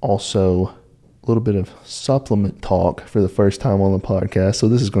also a little bit of supplement talk for the first time on the podcast. So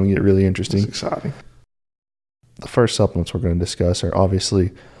this is going to get really interesting. It's exciting. The first supplements we're going to discuss are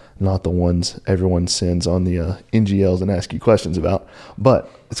obviously not the ones everyone sends on the NGLs and ask you questions about. But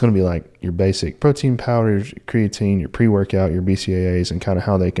it's going to be like your basic protein powders, creatine, your pre-workout, your BCAAs, and kind of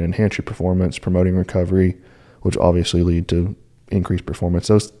how they can enhance your performance, promoting recovery, which obviously lead to increased performance.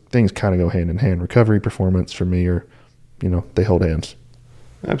 Those things kind of go hand in hand. Recovery, performance for me are, they hold hands.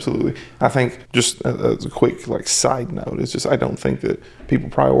 Absolutely. I think just as a quick side note, it's just I don't think that people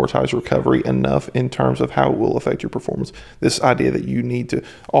prioritize recovery enough in terms of how it will affect your performance. This idea that you need to,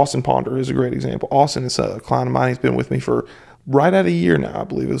 Austin Ponder is a great example. Austin is a client of mine. He's been with me for right at a year now. I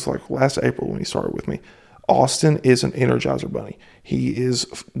believe it was last April when he started with me. Austin is an Energizer bunny. He is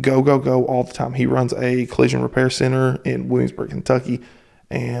go, go, go all the time. He runs a collision repair center in Williamsburg, Kentucky,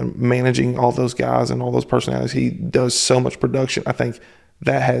 and managing all those guys and all those personalities. He does so much production. I think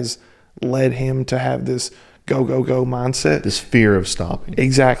that has led him to have this go, go, go mindset. This fear of stopping.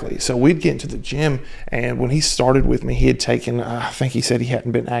 Exactly. So we'd get into the gym, and when he started with me, he had taken, I think he said he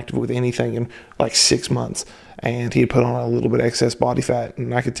hadn't been active with anything in 6 months, and he had put on a little bit of excess body fat,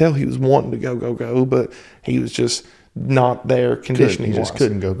 and I could tell he was wanting to go, go, go, but he was just not there conditioning-wise. He just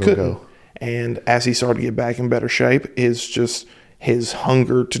couldn't go, go, go. And as he started to get back in better shape, his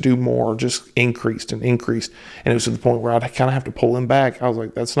hunger to do more just increased and increased. And it was to the point where I'd kind of have to pull him back. I was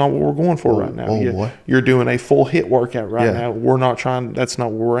like, that's not what we're going for right now. You're doing a full hit workout right now. We're not trying, that's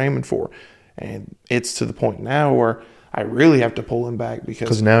not what we're aiming for. And it's to the point now where I really have to pull him back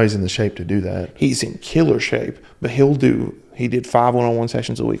because now he's in the shape to do that. He's in killer shape, but he did 5 one-on-one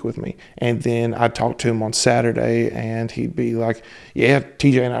sessions a week with me. And then I talked to him on Saturday, and he'd be like, yeah,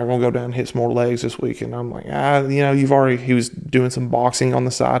 TJ and I are going to go down and hit some more legs this week. And I'm like, he was doing some boxing on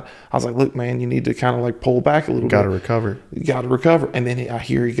the side. I was like, look, man, you need to kind of pull back a little bit. Got to recover. You got to recover. And then I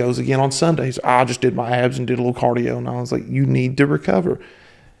hear he goes again on Sundays. I just did my abs and did a little cardio. And I was like, you need to recover.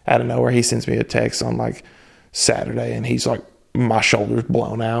 Out of nowhere, he sends me a text on Saturday, and he's like, my shoulder's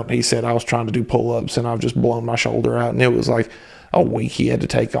blown out. He said I was trying to do pull-ups and I've just blown my shoulder out. And it was a week he had to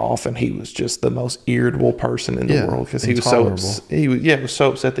take off, and he was just the most irritable person in the world because he was so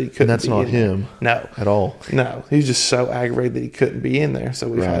upset that he couldn't. And that's be not in him. No, at all. No, he was just so aggravated that he couldn't be in there. So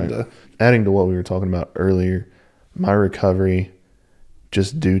we've had to. Adding to what we were talking about earlier, my recovery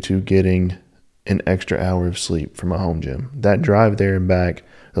just due to getting an extra hour of sleep from my home gym. That drive there and back,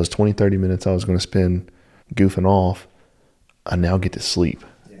 those 20-30 minutes I was going to spend goofing off, I now get to sleep.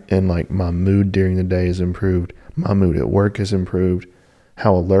 And my mood during the day has improved. My mood at work has improved.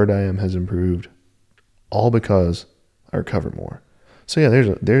 How alert I am has improved. All because I recover more. So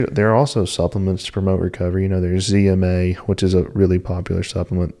yeah, there are also supplements to promote recovery. There's ZMA, which is a really popular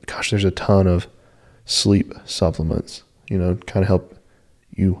supplement. Gosh, there's a ton of sleep supplements, kind of help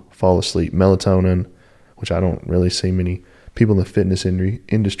you fall asleep. Melatonin, which I don't really see many people in the fitness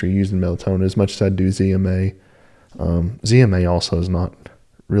industry using melatonin as much as I do ZMA. ZMA also is not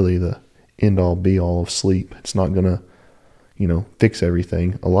really the end-all be-all of sleep. It's not going to, fix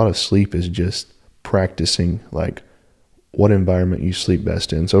everything. A lot of sleep is just practicing, what environment you sleep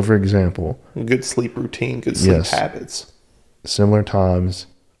best in. So, for example, good sleep routine, good sleep habits. Similar times,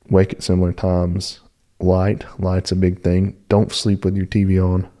 wake at similar times. Light's a big thing. Don't sleep with your TV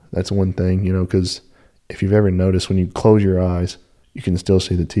on. That's one thing, because if you've ever noticed when you close your eyes, you can still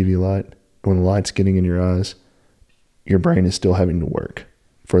see the TV light. When the light's getting in your eyes, your brain is still having to work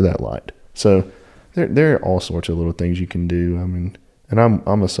for that light. So there are all sorts of little things you can do. And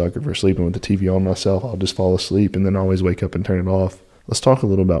I'm a sucker for sleeping with the TV on myself. I'll just fall asleep and then always wake up and turn it off. Let's talk a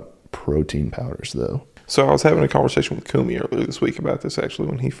little about protein powders, though. So I was having a conversation with Kumi earlier this week about this, actually,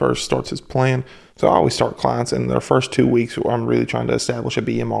 when he first starts his plan. So I always start clients in their first 2 weeks where I'm really trying to establish a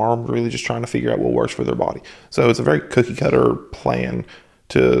BMR. I'm really just trying to figure out what works for their body. So it's a very cookie cutter plan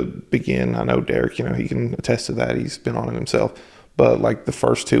to begin. I know Derek, he can attest to that. He's been on it himself. But the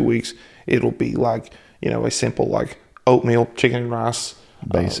first 2 weeks, it'll be a simple oatmeal, chicken and rice.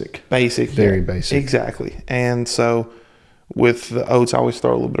 Basic. Very basic. Exactly. And so with the oats, I always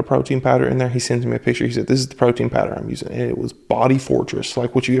throw a little bit of protein powder in there. He sends me a picture. He said, this is the protein powder I'm using. And it was Body Fortress,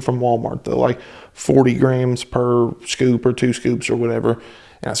 what you get from Walmart, the 40 grams per scoop or 2 scoops or whatever.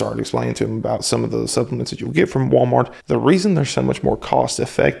 And I started explaining to him about some of the supplements that you'll get from Walmart. The reason they're so much more cost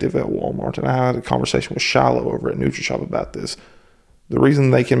effective at Walmart, and I had a conversation with Shiloh over at NutriShop about this. The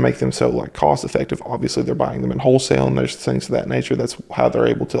reason they can make them so cost effective, obviously they're buying them in wholesale and there's things of that nature. That's how they're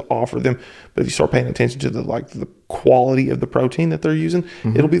able to offer them. But if you start paying attention to the quality of the protein that they're using,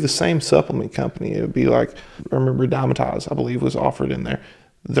 it'll be the same supplement company. It would be I remember Dymatize, I believe, was offered in there.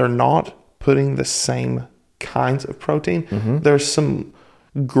 They're not putting the same kinds of protein. There's some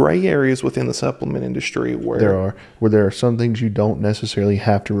gray areas within the supplement industry where there are some things you don't necessarily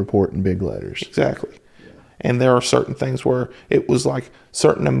have to report in big letters. Exactly. And there are certain things where it was like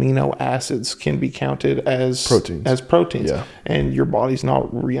certain amino acids can be counted as proteins. Yeah. And your body's not,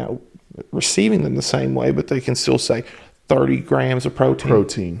 receiving them the same way, but they can still say 30 grams of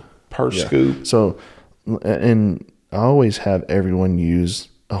protein per scoop. So, and I always have everyone use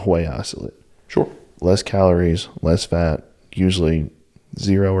a whey isolate. Sure. Less calories, less fat, usually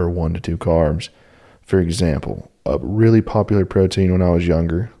 0 or 1 to 2 carbs. For example, a really popular protein when I was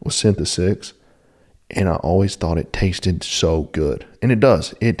younger was Synthesix, and I always thought it tasted so good. And it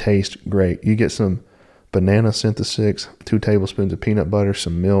does. It tastes great. You get some banana Synthesix, 2 tablespoons of peanut butter,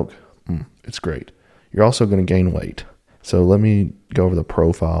 some milk. It's great. You're also going to gain weight. So let me go over the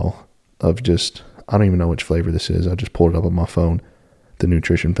profile of just, I don't even know which flavor this is. I just pulled it up on my phone, the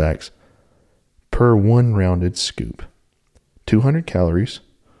nutrition facts. Per 1 rounded scoop, 200 calories,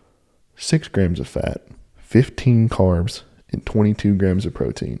 6 grams of fat, 15 carbs, and 22 grams of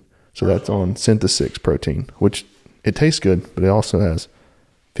protein. So that's on Synthesix protein, which it tastes good, but it also has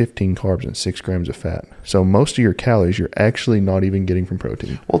 15 carbs and 6 grams of fat. So most of your calories you're actually not even getting from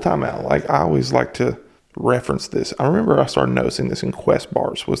protein. Well, time out. Like, I always like to reference this. I remember I started noticing this in Quest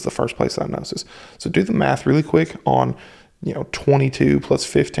bars was the first place I noticed this. So do the math really quick on, 22 plus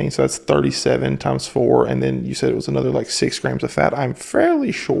 15. So that's 37 times 4. And then you said it was another like 6 grams of fat. I'm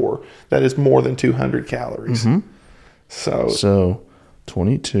fairly sure that is more than 200 calories. Mm-hmm. So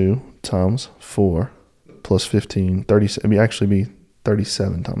 22 times 4 plus 15, 30, it would actually be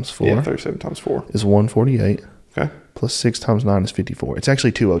 37 times 4. Yeah, 37 times 4. Is 148. Okay. Plus 6 times 9 is 54. It's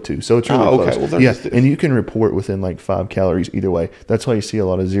actually 202. So it's really close. Well, yeah, and you can report within like 5 calories either way. That's why you see a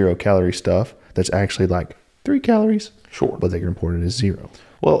lot of 0 calorie stuff that's actually like 3 calories. Sure. But they can report it as 0.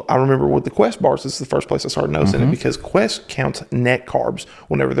 Well, I remember with the Quest bars, this is the first place I started noticing it because Quest counts net carbs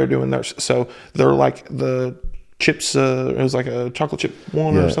whenever they're doing theirs. So they're like the chips, it was like a chocolate chip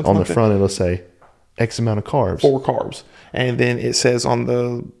one or something on like the front it'll say X amount of carbs. 4 carbs. And then it says on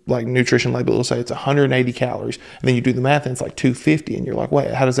the like nutrition label, it'll say it's 180 calories. And then you do the math and it's like 250. And you're like,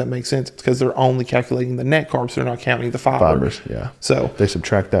 wait, how does that make sense? It's because they're only calculating the net carbs. They're not counting the fibers. Yeah. So they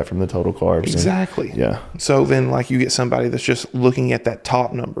subtract that from the total carbs. Exactly. Yeah. So then like you get somebody that's just looking at that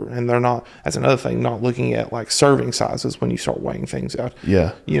top number and they're not, that's another thing, not looking at like serving sizes when you start weighing things out.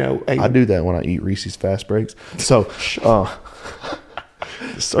 Yeah. I do that when I eat Reese's Fast Breaks. So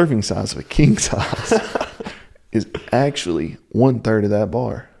the serving size of a king size is actually 1/3 of that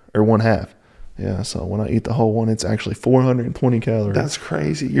bar, or 1/2. Yeah, so when I eat the whole one, it's actually 420 calories. That's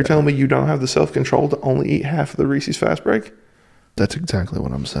crazy. You're telling me you don't have the self-control to only eat half of the Reese's Fast Break? That's exactly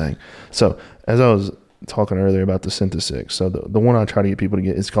what I'm saying. So as I was talking earlier about the Synthesix, so the one I try to get people to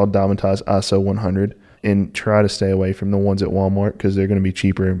get is called Dymatize ISO 100, and try to stay away from the ones at Walmart because they're going to be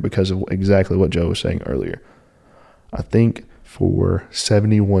cheaper because of exactly what Joe was saying earlier. I think for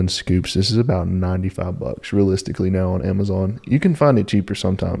 71 scoops, this is about $95 realistically now on Amazon. You can find it cheaper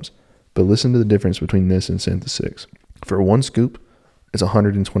sometimes, but listen to the difference between this and Synthesix. For 1 scoop, it's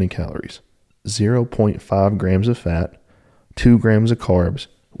 120 calories, 0.5 grams of fat, 2 grams of carbs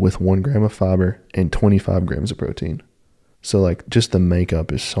with 1 gram of fiber, and 25 grams of protein. So like just the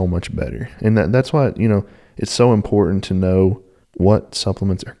makeup is so much better. And that's why, it's so important to know what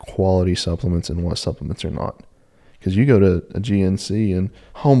supplements are quality supplements and what supplements are not. Because you go to a GNC and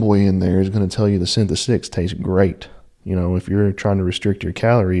homeboy in there is going to tell you the Synthesix tastes great. If you're trying to restrict your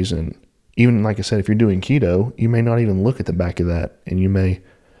calories, and even like I said, if you're doing keto, you may not even look at the back of that, and you may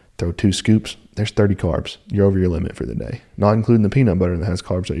throw 2 scoops. There's 30 carbs. You're over your limit for the day, not including the peanut butter that has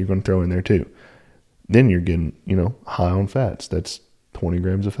carbs that you're going to throw in there too. Then you're getting, high on fats. That's 20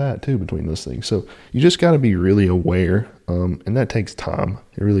 grams of fat too between those things. So you just got to be really aware, and that takes time.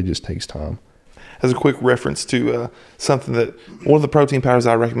 It really just takes time. As a quick reference to something that one of the protein powders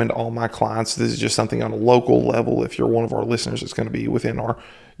I recommend to all my clients, this is just something on a local level. If you're one of our listeners, it's going to be within our,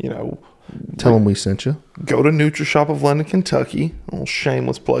 tell them we sent you. Go to NutriShop of London, Kentucky. A little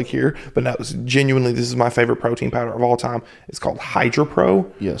shameless plug here, but no, genuinely, this is my favorite protein powder of all time. It's called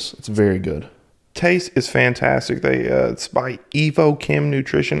HydroPro. Yes, it's very good. Taste is fantastic. It's by Evo Chem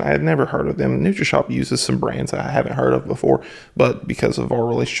Nutrition. I had never heard of them. NutriShop uses some brands I haven't heard of before, but because of our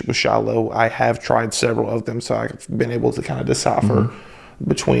relationship with Shiloh, I have tried several of them, so I've been able to kind of decipher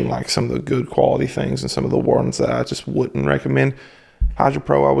between like some of the good quality things and some of the ones that I just wouldn't recommend.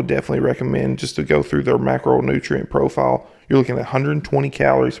 HydroPro, I would definitely recommend just to go through their macronutrient profile. You're looking at 120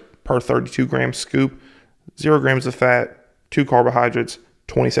 calories per 32 gram scoop, 0 grams of fat, 2 carbohydrates,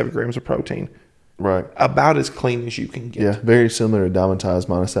 27 grams of protein. Right. About as clean as you can get. Yeah, very similar to Dymatize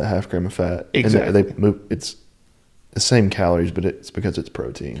minus that half gram of fat. Exactly. And it's the same calories, but it's because it's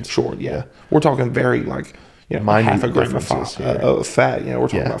protein. Sure, yeah. We're talking very like, minute half a gram differences, of fat. We're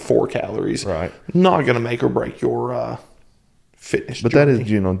talking Yeah. about 4 calories. Right. Not going to make or break your fitness But journey.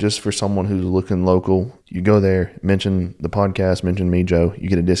 that is, just for someone who's looking local, you go there, mention the podcast, mention me, Joe. You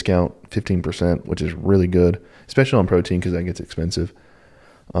get a discount, 15%, which is really good, especially on protein because that gets expensive.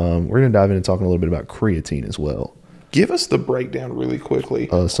 We're going to dive into talking a little bit about creatine as well. Give us the breakdown really quickly.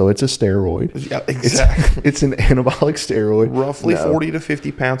 So it's a steroid. Yeah, exactly. It's an anabolic steroid. Roughly No. 40 to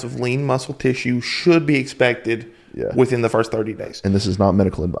 50 pounds of lean muscle tissue should be expected Yeah. within the first 30 days. And this is not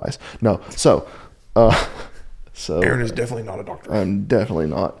medical advice. No. So Aaron is definitely not a doctor. I'm definitely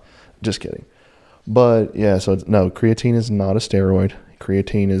not. Just kidding. But yeah, so creatine is not a steroid.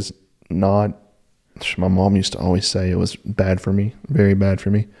 Creatine is not. My mom used to always say it was bad for me, very bad for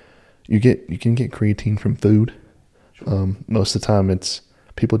me. You can get creatine from food. Most of the time, it's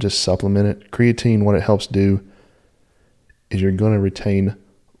people just supplement it. Creatine, what it helps do is you're going to retain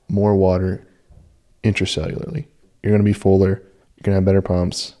more water intracellularly. You're going to be fuller. You're going to have better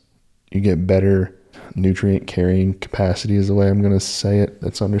pumps. You get better nutrient carrying capacity is the way I'm going to say it.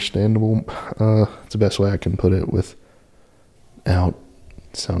 That's understandable. It's the best way I can put it without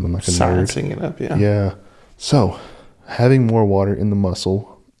sounding like a nerd. Sciencing it up, yeah. Yeah. So having more water in the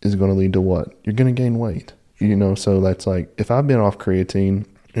muscle is going to lead to what? You're going to gain weight. So that's like, if I've been off creatine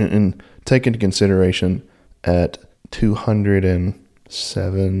and take into consideration at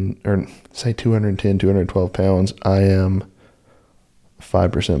 207 or say 210, 212 pounds, I am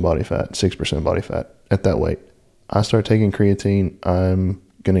 5% body fat, 6% body fat at that weight. I start taking creatine, I'm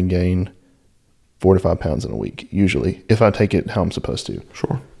going to gain 4 to 5 pounds in a week, usually, if I take it how I'm supposed to.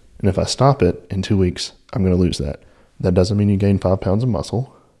 Sure. And if I stop it in 2 weeks, I'm going to lose that. That doesn't mean you gain 5 pounds of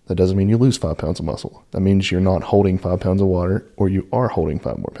muscle. That doesn't mean you lose 5 pounds of muscle. That means you're not holding 5 pounds of water, or you are holding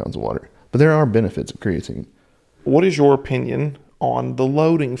 5 more pounds of water. But there are benefits of creatine. What is your opinion on the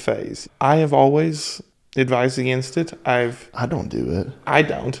loading phase? I have always advised against it. I don't do it. I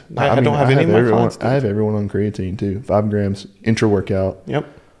don't. I don't have any of my clients do I have it. everyone on creatine too. 5 grams intra workout. Yep.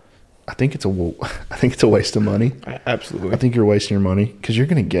 I think it's a waste of money. Absolutely. I think you're wasting your money because you're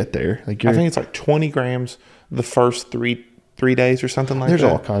going to get there. I think it's like 20 grams the first three days or something like there's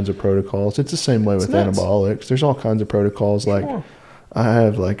that. all kinds of protocols. It's the same way with nuts. anabolics. There's all kinds of protocols. Like Sure. I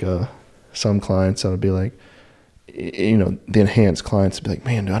have some clients that would be like, the enhanced clients would be like,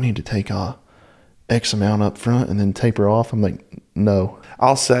 man, do I need to take X amount up front and then taper off? I'm like, no.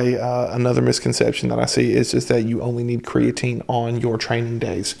 I'll say another misconception that I see is just that you only need creatine on your training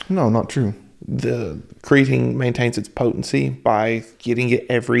days. No, not true. The creatine maintains its potency by getting it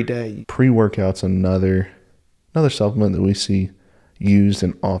every day. Pre-workout's another supplement that we see used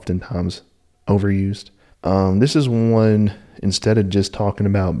and oftentimes overused. This is one, instead of just talking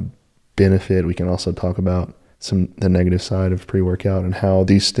about benefit, we can also talk about the negative side of pre-workout and how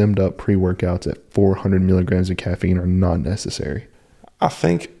these stemmed up pre-workouts at 400 milligrams of caffeine are not necessary. I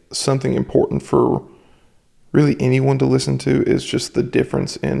think something important for really anyone to listen to is just the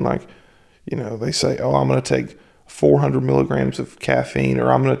difference in they say, oh, I'm going to take 400 milligrams of caffeine,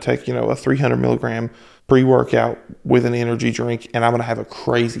 or I'm going to take, a 300 milligram pre-workout with an energy drink, and I'm going to have a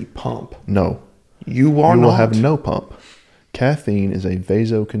crazy pump. No. You will have no pump. Caffeine is a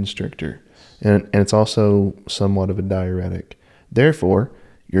vasoconstrictor, and it's also somewhat of a diuretic. Therefore,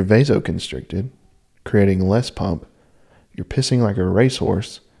 you're vasoconstricted, creating less pump. You're pissing like a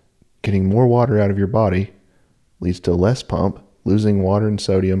racehorse, getting more water out of your body, leads to less pump, losing water and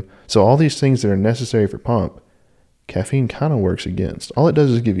sodium. So all these things that are necessary for pump, caffeine kind of works against. All it does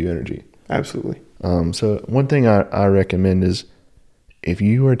is give you energy. Absolutely. So one thing I recommend is if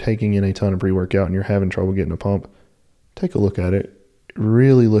you are taking in a ton of pre-workout and you're having trouble getting a pump, take a look at it.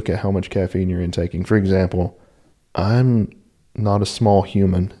 Really look at how much caffeine you're intaking. For example, I'm not a small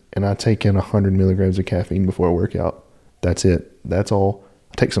human, and I take in 100 milligrams of caffeine before a workout. That's it. That's all.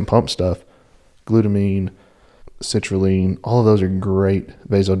 I take some pump stuff, glutamine, citrulline. All of those are great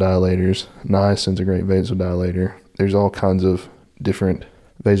vasodilators. Niacin's a great vasodilator. There's all kinds of different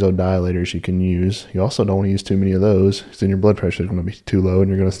vasodilators you can use. You also don't want to use too many of those because then your blood pressure is going to be too low and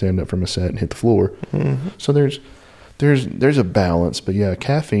you're going to stand up from a set and hit the floor. Mm-hmm. So there's a balance. But yeah,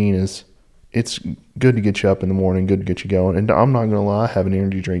 caffeine it's good to get you up in the morning, good to get you going. And I'm not going to lie, I have an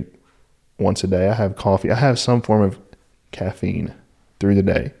energy drink once a day. I have coffee. I have some form of caffeine through the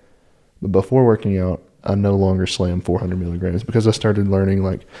day. But before working out, I no longer slam 400 milligrams because I started learning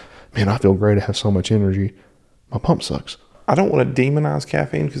man, I feel great. I have so much energy. My pump sucks. I don't want to demonize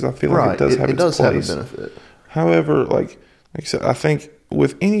caffeine because I feel like it does have its place. Have a benefit. However, like I said, I think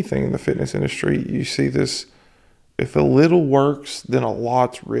with anything in the fitness industry, you see this if a little works, then a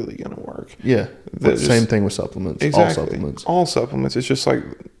lot's really going to work. Yeah. Same thing with supplements. Exactly. All supplements. It's just like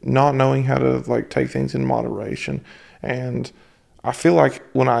not knowing how to like take things in moderation. And I feel like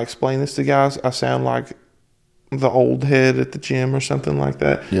when I explain this to guys, I sound like the old head at the gym or something like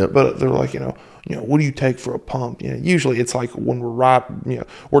that. Yep. But they're like, what do you take for a pump? Usually it's like when we're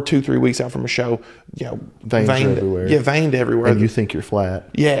we're 2-3 weeks out from a show, Veins everywhere. Yeah, veined everywhere. And you think you're flat.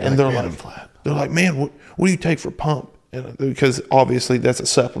 Yeah, and they're "Man, like, I'm flat." they're like, man, what do you take for a pump? And because obviously that's a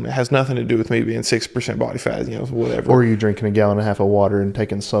supplement. It has nothing to do with me being 6% body fat, whatever. Or are you drinking a gallon and a half of water and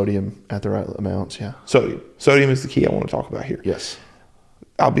taking sodium at the right amounts? Yeah. Sodium is the key I want to talk about here. Yes.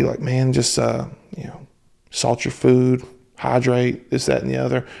 I'll be like, man, just salt your food, hydrate, this, that, and the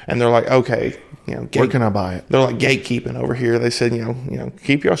other. And they're like, okay, Where can I buy it? They're like gatekeeping over here. They said,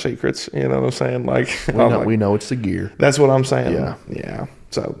 keep your secrets. You know what I'm saying? Like, We know it's the gear. That's what I'm saying. Yeah.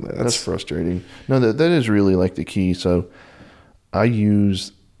 So that's frustrating. No, that is really like the key. So I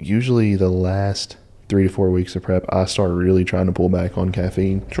use usually the last 3 to 4 weeks of prep, I start really trying to pull back on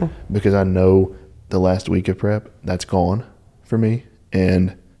caffeine. Sure. Because I know the last week of prep, that's gone for me.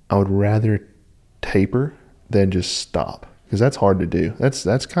 And I would rather taper than just stop, because that's hard to do. That's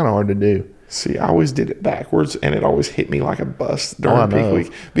kind of hard to do. See, I always did it backwards, and it always hit me like a bus during peak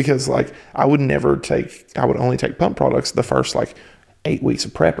week, because like I would only take pump products the first like 8 weeks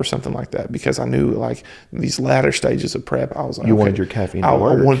of prep or something like that, because I knew like these latter stages of prep, I was like, wanted your caffeine to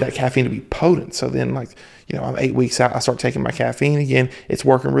work. I wanted that caffeine to be potent. So then like, I'm 8 weeks out, I start taking my caffeine again. It's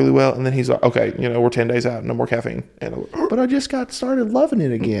working really well. And then he's like, okay, we're 10 days out, no more caffeine. And I'm like, but I just got started loving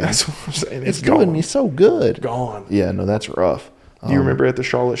it again. That's what I'm saying. It's doing me so good. Gone. Yeah, no, that's rough. Do you remember at the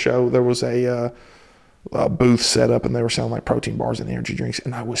Charlotte show, there was a booth set up, and they were selling like protein bars and energy drinks,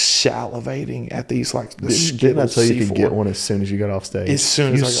 and I was salivating at these like the Didn't I tell you C4. could get one as soon as you got off stage? As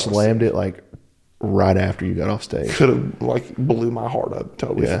soon as you I got off slammed it like right after you got off stage. Could have like blew my heart up.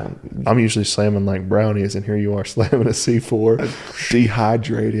 Totally fine. I'm usually slamming like brownies, and here you are slamming a C4,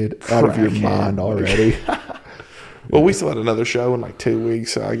 dehydrated, out of your mind already. Well, we still had another show in like 2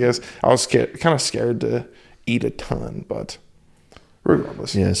 weeks, so I guess I was kind of scared to eat a ton, but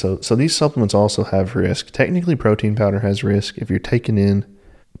regardless. Yeah, so these supplements also have risk. Technically, protein powder has risk. If you're taking in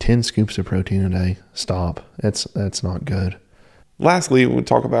 10 scoops of protein a day, stop. That's not good. Lastly, we'll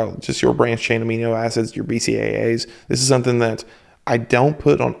talk about just your branched chain amino acids, your BCAAs. This is something that I don't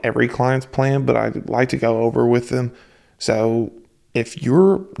put on every client's plan, but I like to go over with them. So if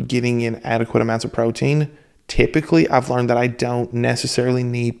you're getting in adequate amounts of protein, typically I've learned that I don't necessarily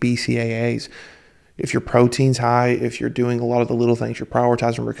need BCAAs. If your protein's high, if you're doing a lot of the little things, you're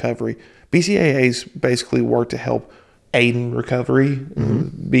prioritizing recovery, BCAAs basically work to help aid in recovery,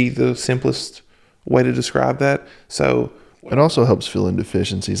 be the simplest way to describe that. So it also helps fill in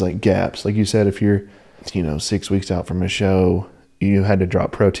deficiencies like gaps. Like you said, if you're, 6 weeks out from a show, you had to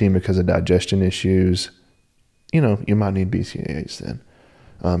drop protein because of digestion issues, you might need BCAAs then.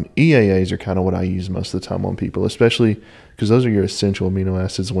 EAAs are kind of what I use most of the time on people, especially because those are your essential amino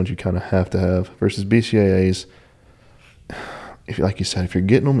acids, the ones you kind of have to have, versus BCAAs. Like you said, if you're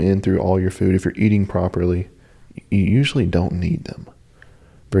getting them in through all your food, if you're eating properly, you usually don't need them.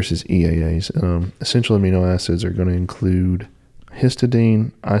 Versus EAAs. Essential amino acids are going to include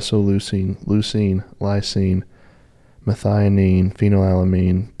histidine, isoleucine, leucine, lysine, methionine,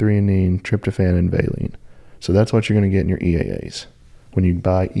 phenylalanine, threonine, tryptophan, and valine. So that's what you're going to get in your EAAs. When you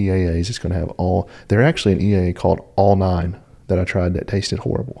buy EAAs, it's going to have they're actually an EAA called All 9 that I tried that tasted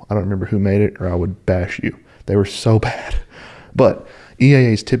horrible. I don't remember who made it, or I would bash you. They were so bad. But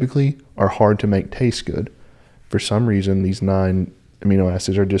EAAs typically are hard to make taste good. For some reason, these 9 amino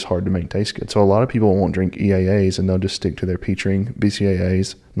acids are just hard to make taste good. So a lot of people won't drink EAAs, and they'll just stick to their Peach-Ring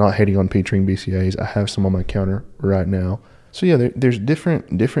BCAAs. Not hating on Peach-Ring BCAAs. I have some on my counter right now. So yeah, there's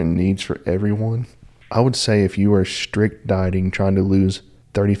different needs for everyone. I would say if you are strict dieting, trying to lose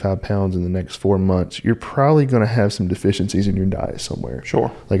 35 pounds in the next 4 months, you're probably going to have some deficiencies in your diet somewhere.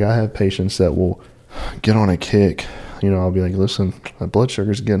 Sure. Like I have patients that will get on a kick. I'll be like, listen, my blood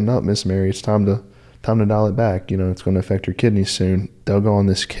sugar's getting up, Miss Mary. It's time to dial it back. It's going to affect your kidneys soon. They'll go on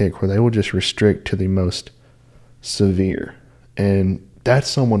this kick where they will just restrict to the most severe. And that's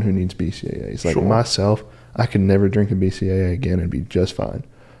someone who needs BCAAs. Like myself, I could never drink a BCAA again and be just fine.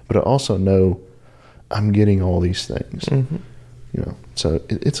 But I also know I'm getting all these things. So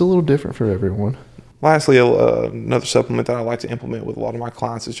it's a little different for everyone. Lastly, another supplement that I like to implement with a lot of my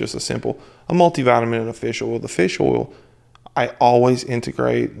clients is just a multivitamin and a fish oil. The fish oil, I always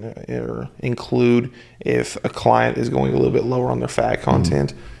integrate or include if a client is going a little bit lower on their fat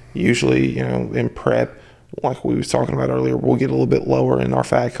content. Usually, in prep, like we was talking about earlier, we'll get a little bit lower in our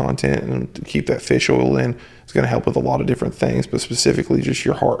fat content, and to keep that fish oil in, it's going to help with a lot of different things, but specifically just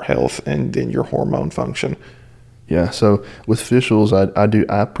your heart health and then your hormone function. Yeah, so with fish oils, I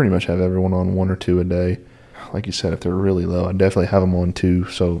pretty much have everyone on 1 or 2 a day. Like you said, if they're really low, I definitely have them on 2.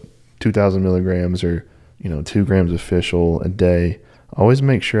 So 2,000 milligrams or 2 grams of fish oil a day. I always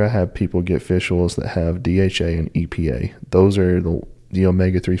make sure I have people get fish oils that have DHA and EPA. Those are the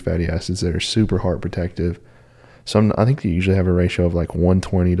omega-3 fatty acids that are super heart protective. I think they usually have a ratio of like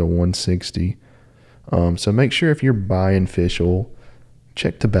 120 to 160. So make sure if you're buying fish oil,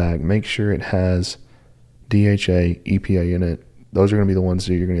 check the bag. Make sure it has DHA, EPA in it. Those are going to be the ones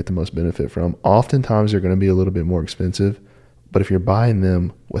that you're going to get the most benefit from. Oftentimes, they're going to be a little bit more expensive. But if you're buying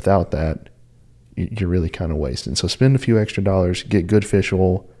them without that, you're really kind of wasting. So spend a few extra dollars, get good fish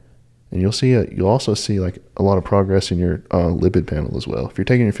oil, and you'll also see like a lot of progress in your lipid panel as well. If you're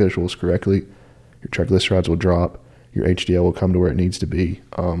taking your fish oils correctly, your triglycerides will drop, your HDL will come to where it needs to be.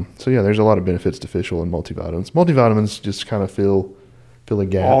 So yeah, there's a lot of benefits to fish oil and multivitamins. Multivitamins just kind of fill a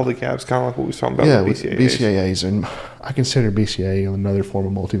gap. All the gaps, kind of like what we were talking about with BCAAs. BCAAs, and I consider BCAA another form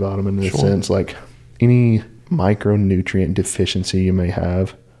of multivitamin in a sense. Like any micronutrient deficiency you may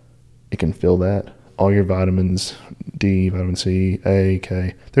have, it can fill that. All your vitamins, D, vitamin C, A,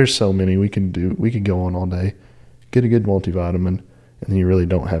 K. There's so many we could go on all day. Get a good multivitamin, and then you really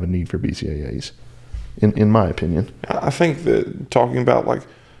don't have a need for BCAAs, in my opinion. I think that talking about like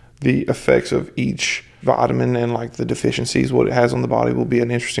the effects of each vitamin and like the deficiencies, what it has on the body, will be an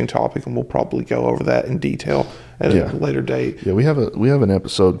interesting topic, and we'll probably go over that in detail at a later date. Yeah, we have an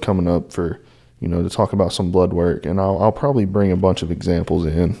episode coming up for to talk about some blood work, and I'll probably bring a bunch of examples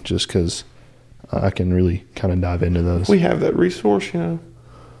in just because I can really kind of dive into those. We have that resource,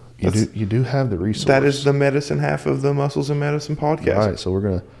 You do have the resource. That is the medicine half of the Muscles and Medicine podcast. All right, so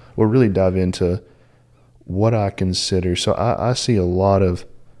we'll really dive into what I consider. So I see a lot of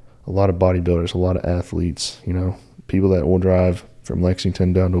bodybuilders, a lot of athletes, people that will drive from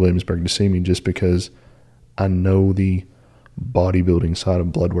Lexington down to Williamsburg to see me just because I know the bodybuilding side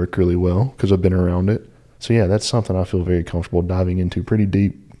of blood work really well because I've been around it. So yeah, that's something I feel very comfortable diving into pretty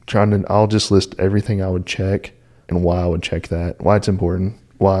deep. I'll just list everything I would check and why I would check that, why it's important,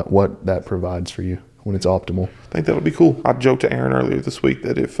 what that provides for you when it's optimal. I think that'll be cool. I joked to Aaron earlier this week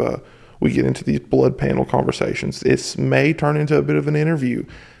that if we get into these blood panel conversations, it may turn into a bit of an interview,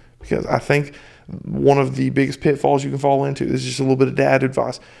 because I think one of the biggest pitfalls you can fall into, this is just a little bit of dad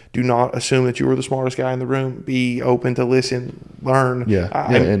advice. Do not assume that you are the smartest guy in the room. Be open to listen, learn.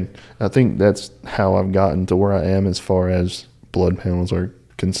 And I think that's how I've gotten to where I am as far as blood panels are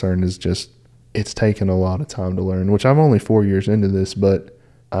concerned, is just it's taken a lot of time to learn, which I'm only 4 years into this, but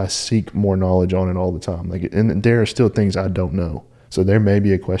I seek more knowledge on it all the time. And there are still things I don't know. So there may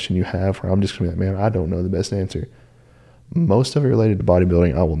be a question you have where I'm just going to be like, man, I don't know the best answer. Most of it related to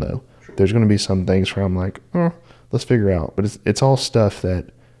bodybuilding, I will know. There's going to be some things where I'm like, let's figure out. But it's all stuff that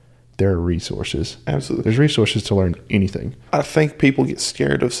there are resources. Absolutely. There's resources to learn anything. I think people get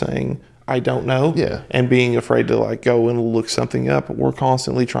scared of saying, I don't know. Yeah. And being afraid to like go and look something up. We're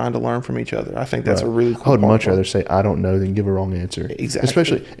constantly trying to learn from each other. I think that's a really cool I would much rather say I don't know than give a wrong answer. Exactly.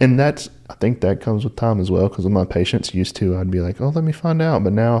 Especially, and I think that comes with time as well, because with my patients used to, I'd be like, let me find out.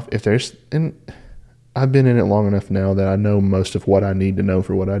 But now if there's, and I've been in it long enough now that I know most of what I need to know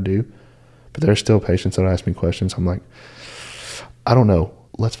for what I do. But there's still patients that ask me questions. I'm like, I don't know.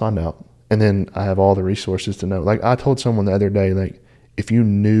 Let's find out. And then I have all the resources to know. Like I told someone the other day, like, if you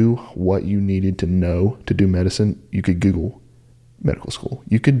knew what you needed to know to do medicine, you could Google medical school.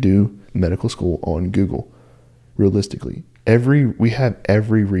 You could do medical school on Google. Realistically, we have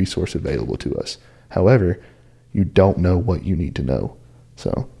every resource available to us. However, you don't know what you need to know.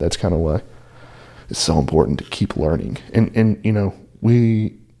 So that's kind of why it's so important to keep learning. And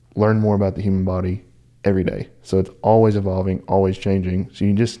we learn more about the human body every day. So it's always evolving, always changing. So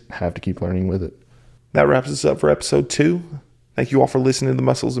you just have to keep learning with it. That wraps us up for episode 2. Thank you all for listening to the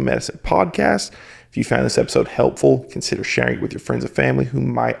Muscles and Medicine podcast. If you found this episode helpful, consider sharing it with your friends and family who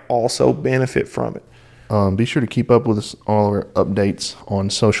might also benefit from it. Be sure to keep up with us, all our updates on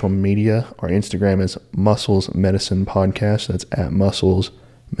social media. Our Instagram is Muscles Medicine Podcast. That's at Muscles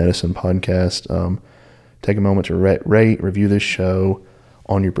Medicine Podcast. Take a moment to rate, review this show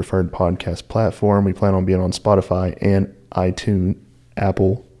on your preferred podcast platform. We plan on being on Spotify and iTunes,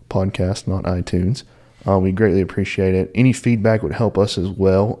 Apple Podcast, not iTunes. We greatly appreciate it. Any feedback would help us as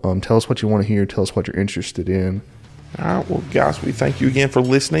well. Tell us what you want to hear. Tell us what you're interested in. All right, well, guys, we thank you again for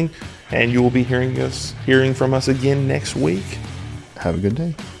listening, and you will be hearing from us again next week. Have a good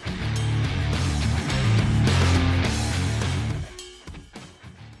day.